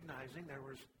recognizing there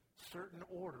was certain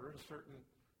order and certain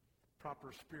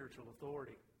proper spiritual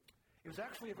authority. It was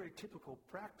actually a very typical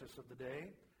practice of the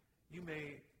day. You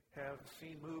may have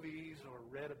seen movies or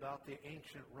read about the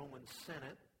ancient Roman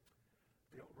Senate.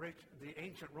 The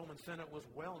ancient Roman Senate was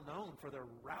well known for their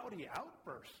rowdy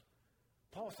outbursts.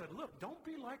 Paul said, look, don't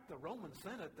be like the Roman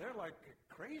Senate. They're like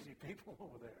crazy people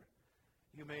over there.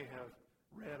 You may have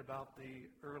read about the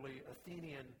early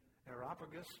Athenian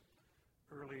Areopagus,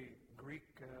 early Greek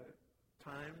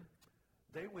time.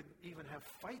 They would even have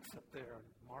fights up there on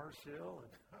Mars Hill.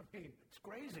 And I mean, it's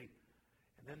crazy.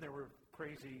 And then there were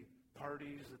crazy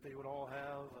parties that they would all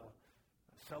have,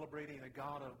 celebrating the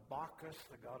god of Bacchus,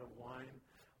 the god of wine.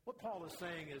 What Paul is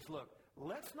saying is, look,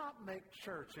 let's not make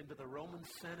church into the Roman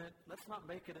Senate. Let's not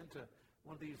make it into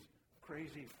one of these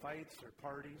crazy fights or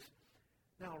parties.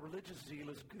 Now, religious zeal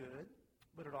is good,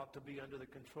 but it ought to be under the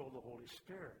control of the Holy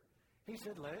Spirit. He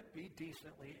said, let it be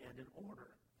decently and in order.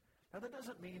 Now, that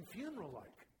doesn't mean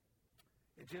funeral-like.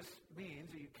 It just means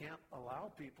that you can't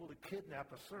allow people to kidnap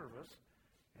a service,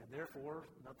 and therefore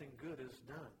nothing good is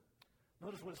done.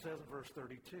 Notice what it says in verse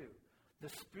 32. The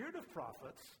spirit of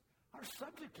prophets are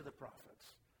subject to the prophets.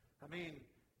 I mean,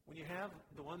 when you have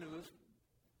the one who is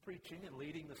preaching and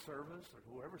leading the service, or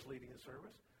whoever's leading the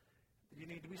service, you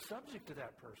need to be subject to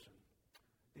that person.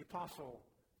 The apostle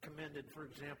commended, for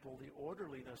example, the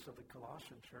orderliness of the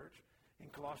Colossian church. In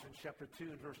Colossians chapter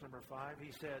 2 and verse number 5,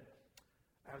 he said,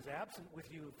 I was absent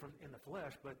with you in the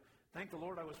flesh, but thank the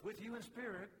Lord I was with you in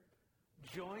spirit,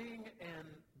 joying and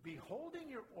beholding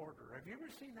your order. Have you ever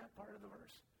seen that part of the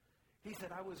verse? He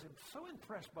said, I was so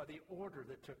impressed by the order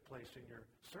that took place in your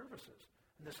services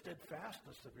and the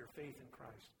steadfastness of your faith in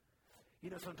Christ. You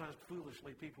know, sometimes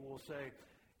foolishly people will say,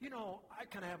 you know, I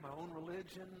kind of have my own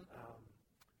religion,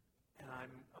 and I'm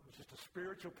just a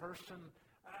spiritual person.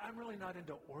 I'm really not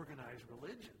into organized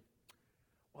religion.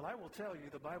 Well, I will tell you,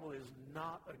 the Bible is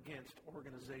not against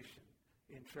organization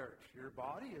in church. Your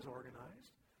body is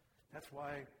organized. That's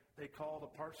why they call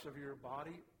the parts of your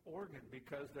body organ,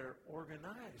 because they're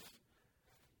organized.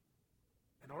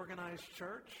 An organized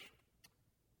church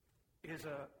is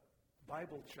a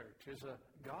Bible church, is a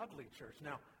godly church.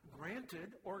 Now,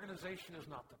 granted, organization is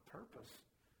not the purpose.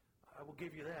 I will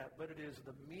give you that, but it is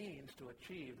the means to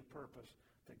achieve the purpose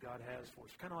that God has for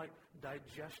us. It's kind of like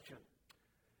digestion.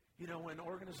 You know, when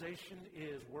organization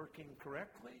is working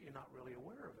correctly, you're not really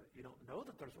aware of it. You don't know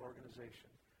that there's organization.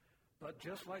 But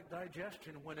just like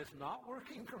digestion, when it's not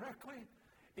working correctly,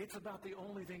 it's about the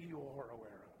only thing you are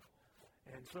aware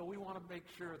of. And so we want to make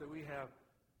sure that we have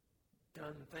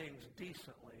done things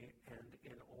decently and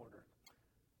in order.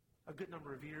 A good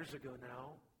number of years ago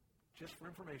now, just for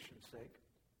information's sake,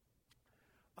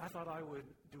 I thought I would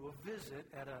do a visit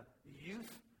at a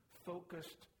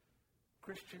youth-focused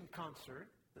Christian concert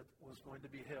that was going to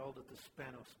be held at the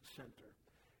Spanos Center.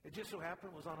 It just so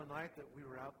happened it was on a night that we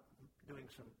were out doing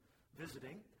some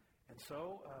visiting, and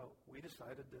so we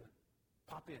decided to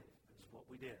pop in. This is what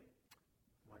we did,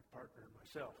 my partner and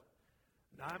myself.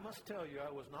 Now, I must tell you,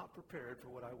 I was not prepared for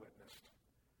what I witnessed.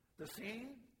 The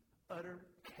scene, utter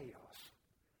chaos.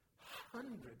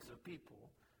 Hundreds of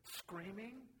people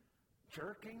screaming,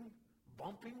 jerking,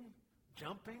 bumping,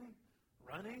 jumping,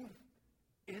 running,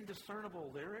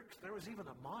 indiscernible lyrics. There was even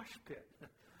a mosh pit.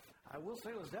 I will say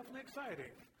it was definitely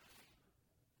exciting.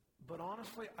 But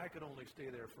honestly, I could only stay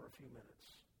there for a few minutes.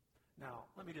 Now,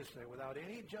 let me just say, without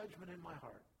any judgment in my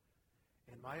heart,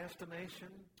 in my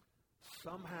estimation,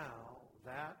 somehow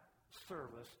that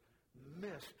service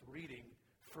missed reading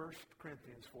 1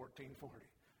 Corinthians 14:40.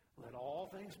 Let all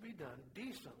things be done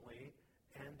decently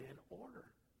and in order.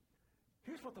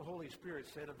 Here's what the Holy Spirit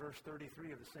said in verse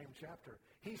 33 of the same chapter.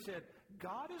 He said,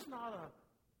 God is not an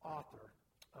author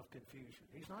of confusion.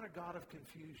 He's not a God of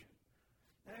confusion.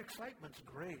 Now, excitement's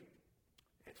great.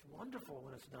 It's wonderful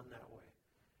when it's done that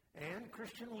way. And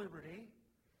Christian liberty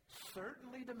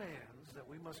certainly demands that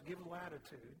we must give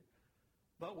latitude.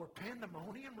 But where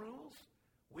pandemonium rules,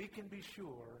 we can be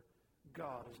sure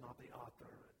God is not the author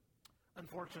of it.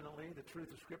 Unfortunately, the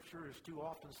truth of Scripture is too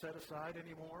often set aside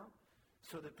anymore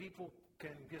so that people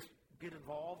can just get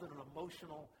involved in an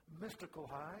emotional, mystical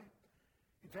high.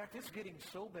 In fact, it's getting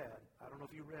so bad. I don't know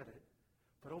if you read it,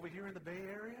 but over here in the Bay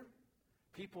Area,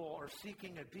 people are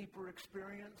seeking a deeper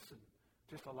experience and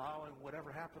just allowing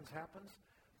whatever happens, happens.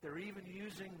 They're even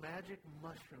using magic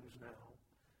mushrooms now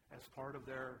as part of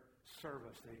their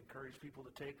service. They encourage people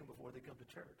to take them before they come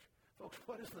to church. Folks,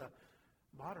 what is the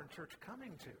modern church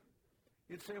coming to?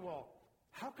 You'd say, well,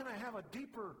 how can I have a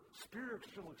deeper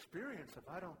spiritual experience if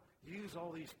I don't use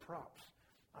all these props?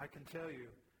 I can tell you,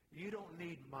 you don't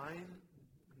need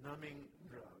mind-numbing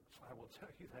drugs. I will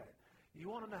tell you that. You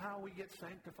want to know how we get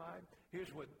sanctified?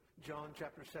 Here's what John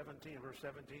chapter 17, verse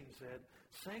 17 said.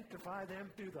 Sanctify them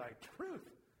through thy truth.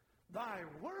 Thy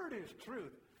word is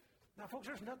truth. Now, folks,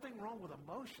 there's nothing wrong with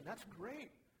emotion. That's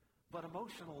great. But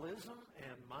emotionalism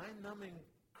and mind-numbing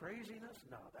craziness,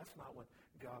 no, that's not what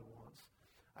God wants.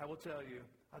 I will tell you,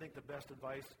 I think the best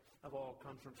advice of all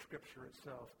comes from Scripture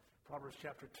itself. Proverbs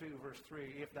chapter 2, verse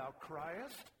 3, if thou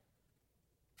criest,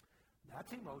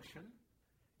 that's emotion.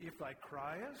 If thou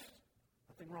criest,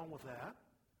 nothing wrong with that.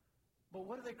 But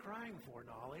what are they crying for?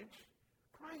 Knowledge.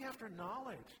 Crying after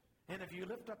knowledge. And if you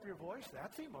lift up your voice,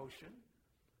 that's emotion.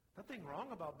 Nothing wrong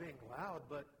about being loud,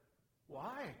 but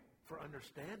why? For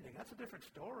understanding. That's a different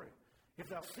story. If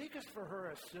thou seekest for her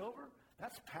as silver,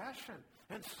 that's passion.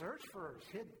 And search for her as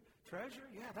hidden treasure,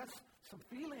 yeah, that's some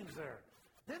feelings there.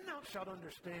 Then thou shalt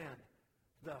understand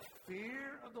The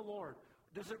fear of the Lord.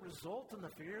 Does it result in the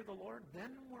fear of the Lord?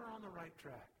 Then we're on the right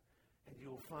track, and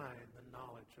you'll find the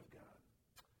knowledge of God.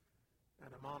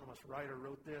 An anonymous writer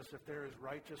wrote this: if there is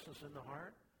righteousness in the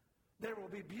heart, there will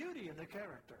be beauty in the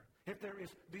character. If there is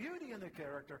beauty in the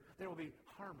character, there will be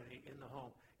harmony in the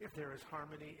home. If there is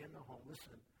harmony in the home,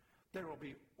 listen, there will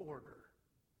be order.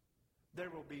 There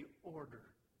will be order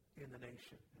in the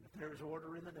nation. And if there is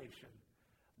order in the nation,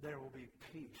 there will be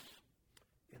peace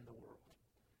in the world.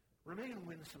 Remain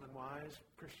winsome and wise,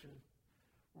 Christian.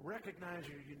 Recognize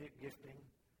your unique gifting.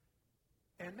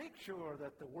 And make sure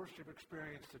that the worship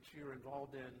experience that you're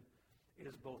involved in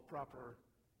is both proper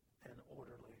and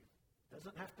orderly.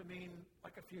 Doesn't have to mean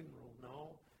like a funeral,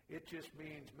 no. It just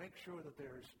means make sure that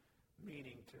there's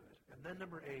meaning to it. And then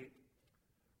number 8,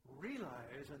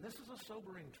 realize, and this is a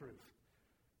sobering truth,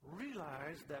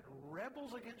 realize that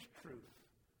rebels against truth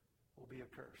will be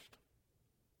accursed.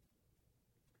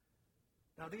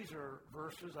 Now, these are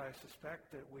verses I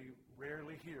suspect that we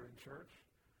rarely hear in church.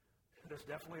 It is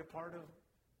definitely a part of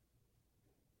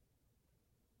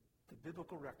the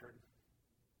biblical record.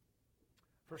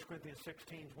 1 Corinthians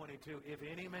 16:22, if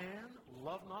any man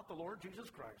love not the Lord Jesus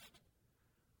Christ,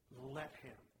 let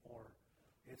him, or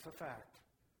it's a fact,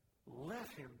 let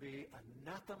him be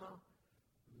anathema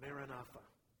maranatha.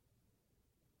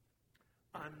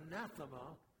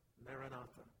 Anathema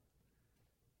maranatha.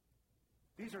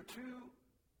 These are two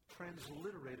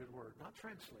transliterated words, not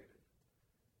translated.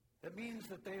 That means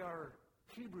that they are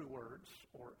Hebrew words,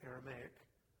 or Aramaic,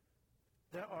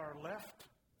 that are left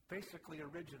basically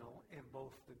original in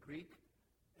both the Greek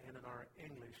and in our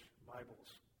English Bibles.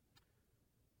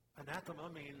 Anathema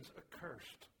means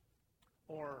accursed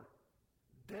or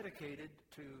dedicated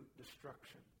to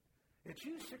destruction. It's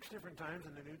used 6 different times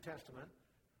in the New Testament.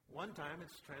 1 time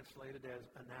it's translated as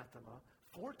anathema,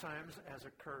 4 times as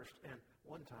accursed, and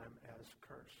 1 time as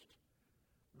cursed.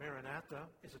 Maranatha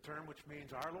is a term which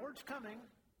means our Lord's coming.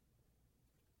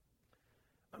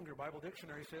 Unger Bible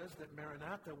Dictionary says that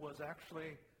Maranatha was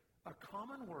actually a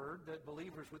common word that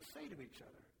believers would say to each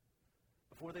other.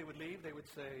 Before they would leave, they would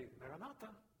say, Maranatha,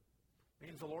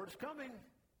 means the Lord's coming.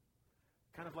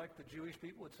 Kind of like the Jewish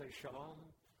people would say Shalom,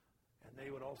 and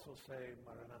they would also say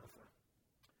Maranatha.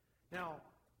 Now,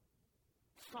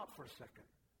 stop for a second.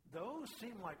 Those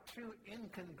seem like 2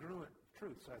 incongruent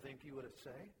truths, I think you would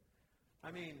say.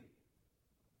 I mean,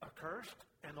 accursed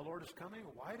and the Lord is coming.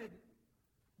 Why did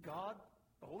God,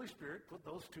 the Holy Spirit, put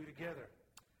those 2 together?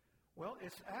 Well,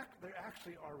 they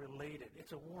actually are related.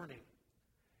 It's a warning.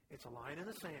 It's a line in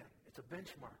the sand. It's a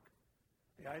benchmark.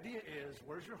 The idea is,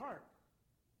 where's your heart?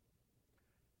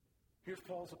 Here's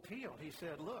Paul's appeal. He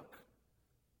said, look,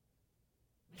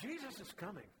 Jesus is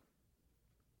coming.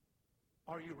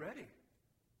 Are you ready?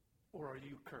 Or are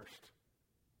you cursed?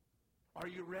 Are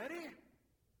you ready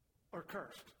or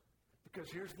cursed? Because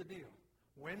here's the deal.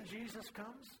 When Jesus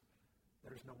comes,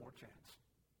 there's no more chance.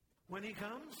 When he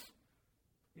comes,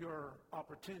 your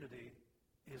opportunity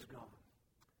is gone.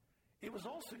 It was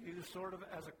also used sort of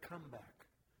as a comeback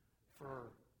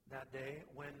for that day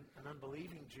when an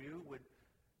unbelieving Jew would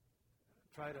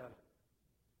try to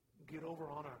get over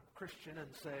on a Christian and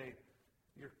say,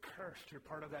 you're cursed. You're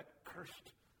part of that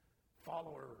cursed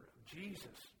follower of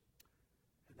Jesus.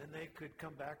 And then they could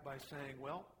come back by saying,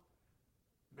 well,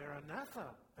 Maranatha,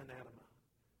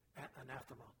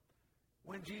 anathema.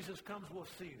 When Jesus comes, we'll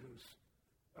see who's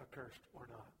accursed or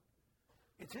not.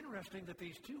 It's interesting that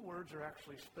these 2 words are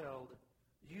actually spelled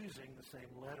using the same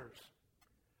letters,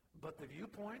 but the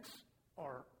viewpoints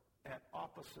are at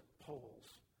opposite poles.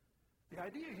 The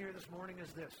idea here this morning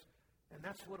is this, and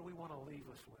that's what we want to leave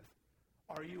us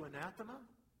with. Are you anathema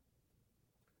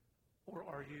or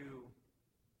are you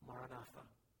Maranatha?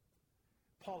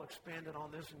 Paul expanded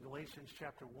on this in Galatians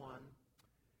chapter 1.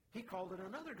 He called it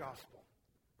another gospel.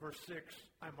 Verse 6,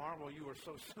 I marvel you are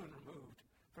so soon removed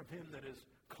from him that has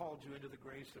called you into the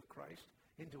grace of Christ,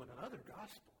 into another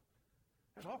gospel.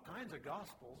 There's all kinds of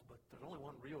gospels, but there's only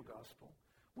one real gospel,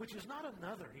 which is not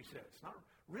another, he says. It's not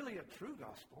really a true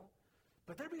gospel,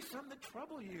 but there be some that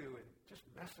trouble you and just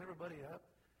mess everybody up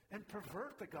and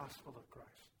pervert the gospel of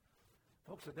Christ.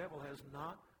 Folks, the devil has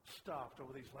not stopped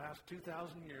over these last 2,000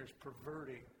 years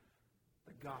perverting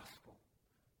the gospel.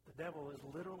 The devil is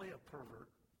literally a pervert.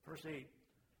 Verse 8,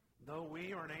 though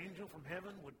we or an angel from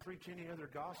heaven would preach any other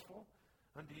gospel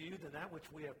unto you than that which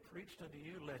we have preached unto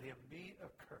you, let him be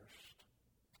accursed.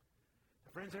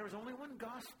 Now, friends, there is only one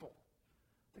gospel.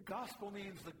 The gospel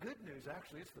means the good news.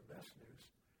 Actually, it's the best news.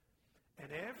 And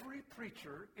every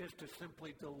preacher is to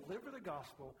simply deliver the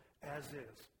gospel as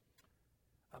is.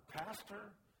 A pastor,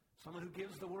 someone who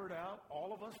gives the word out,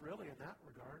 all of us really in that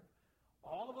regard,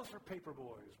 All of us are paper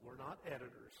boys. We're not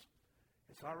editors.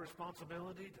 It's our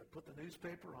responsibility to put the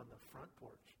newspaper on the front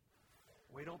porch.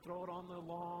 We don't throw it on the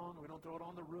lawn. We don't throw it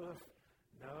on the roof.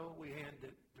 No, we hand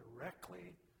it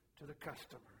directly to the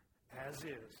customer, as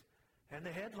is. And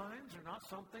the headlines are not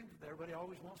something that everybody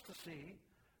always wants to see.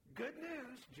 Good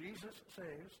news, Jesus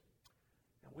saves.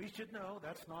 And we should know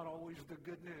that's not always the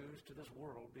good news to this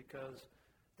world, because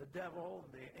the devil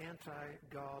and the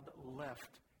anti-God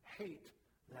left hate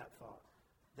that thought,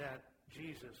 that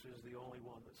Jesus is the only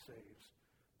one that saves.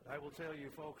 But I will tell you,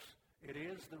 folks, it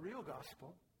is the real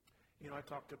gospel. You know, I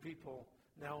talk to people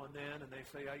now and then, and they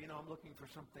say, I'm looking for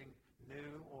something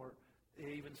new, or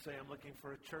they even say, I'm looking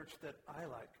for a church that I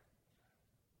like.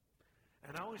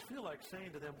 And I always feel like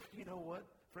saying to them, you know what,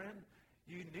 friend?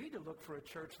 You need to look for a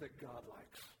church that God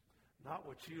likes, not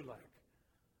what you like.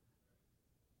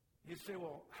 You say,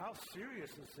 well, how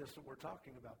serious is this that we're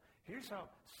talking about? Here's how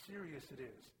serious it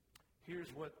is.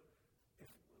 Here's what,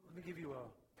 let me give you a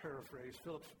paraphrase.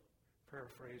 Philip's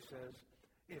paraphrase says,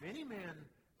 if any man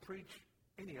preach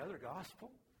any other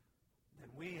gospel than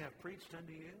we have preached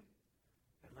unto you,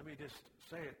 and let me just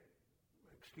say it,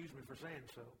 excuse me for saying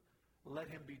so, let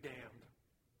him be damned.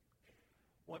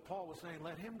 What Paul was saying,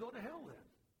 let him go to hell then.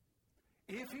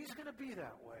 If he's going to be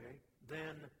that way,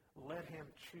 then let him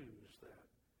choose that.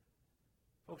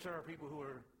 Folks, there are people who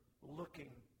are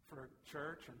looking for a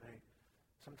church, and they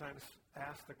sometimes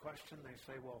ask the question, they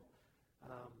say, well,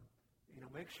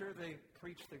 make sure they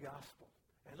preach the gospel.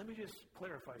 And let me just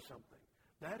clarify something.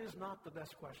 That is not the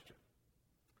best question.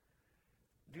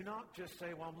 Do not just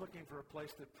say, well, I'm looking for a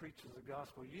place that preaches the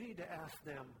gospel. You need to ask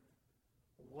them,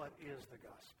 what is the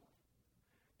gospel?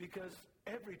 Because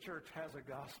every church has a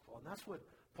gospel. And that's what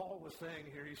Paul was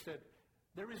saying here. He said,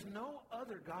 there is no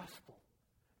other gospel.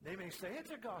 They may say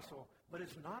it's a gospel, but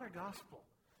it's not a gospel.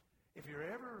 If you're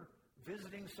ever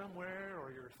visiting somewhere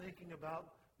or you're thinking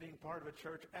about being part of a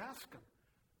church, ask them,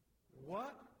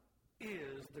 what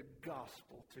is the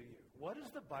gospel to you? What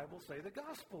does the Bible say the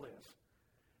gospel is?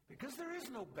 Because there is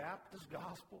no Baptist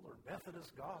gospel or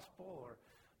Methodist gospel or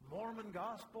Mormon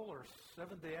gospel or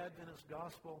Seventh-day Adventist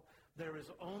gospel. There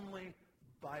is only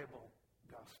Bible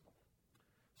gospel.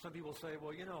 Some people say,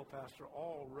 well, Pastor,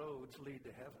 all roads lead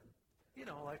to heaven.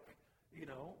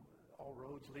 All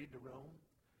roads lead to Rome.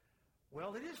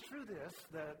 Well, it is true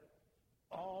that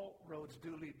all roads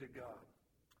do lead to God.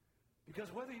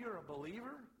 Because whether you're a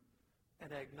believer,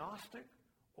 an agnostic,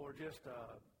 or just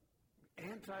an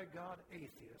anti-God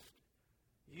atheist,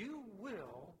 you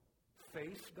will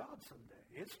face God someday.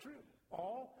 It's true.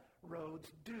 All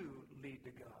roads do lead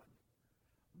to God.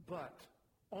 But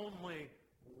only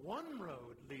one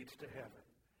road leads to heaven,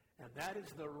 and that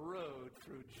is the road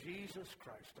through Jesus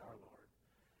Christ our Lord.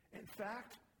 In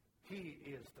fact, he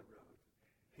is the road.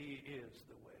 He is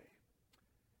the way.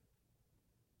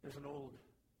 There's an old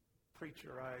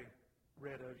preacher I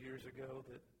read of years ago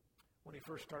that when he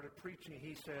first started preaching,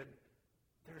 he said,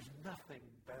 there's nothing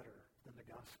better than the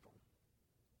gospel.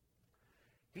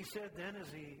 He said then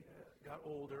as he got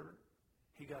older,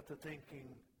 he got to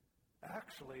thinking,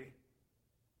 actually,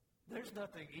 there's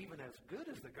nothing even as good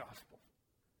as the gospel.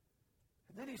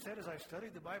 And then he said, as I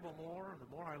studied the Bible more and the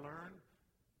more I learned,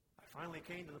 I finally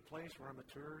came to the place where I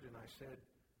matured, and I said,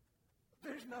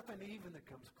 there's nothing even that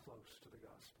comes close to the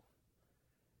gospel.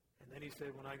 And then he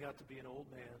said, when I got to be an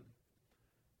old man,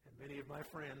 and many of my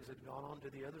friends had gone on to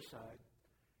the other side,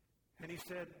 and he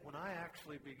said, when I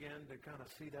actually began to kind of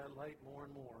see that light more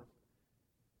and more,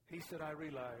 he said, I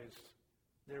realized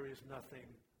there is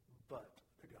nothing but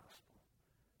the gospel.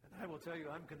 And I will tell you,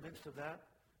 I'm convinced of that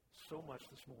so much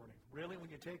this morning. Really, when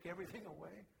you take everything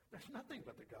away, there's nothing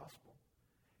but the gospel.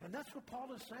 And that's what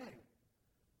Paul is saying.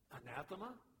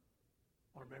 Anathema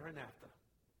or Maranatha.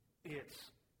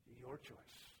 It's your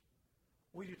choice.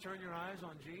 Will you turn your eyes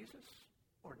on Jesus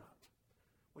or not?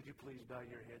 Would you please bow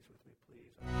your heads with me,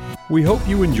 please? We hope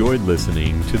you enjoyed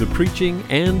listening to the preaching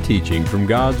and teaching from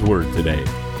God's Word today.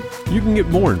 You can get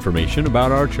more information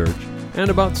about our church and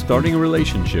about starting a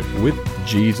relationship with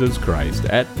Jesus Christ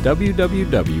at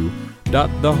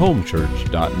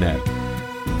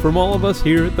www.thehomechurch.net. From all of us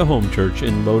here at the Home Church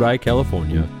in Lodi,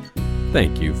 California,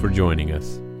 thank you for joining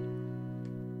us.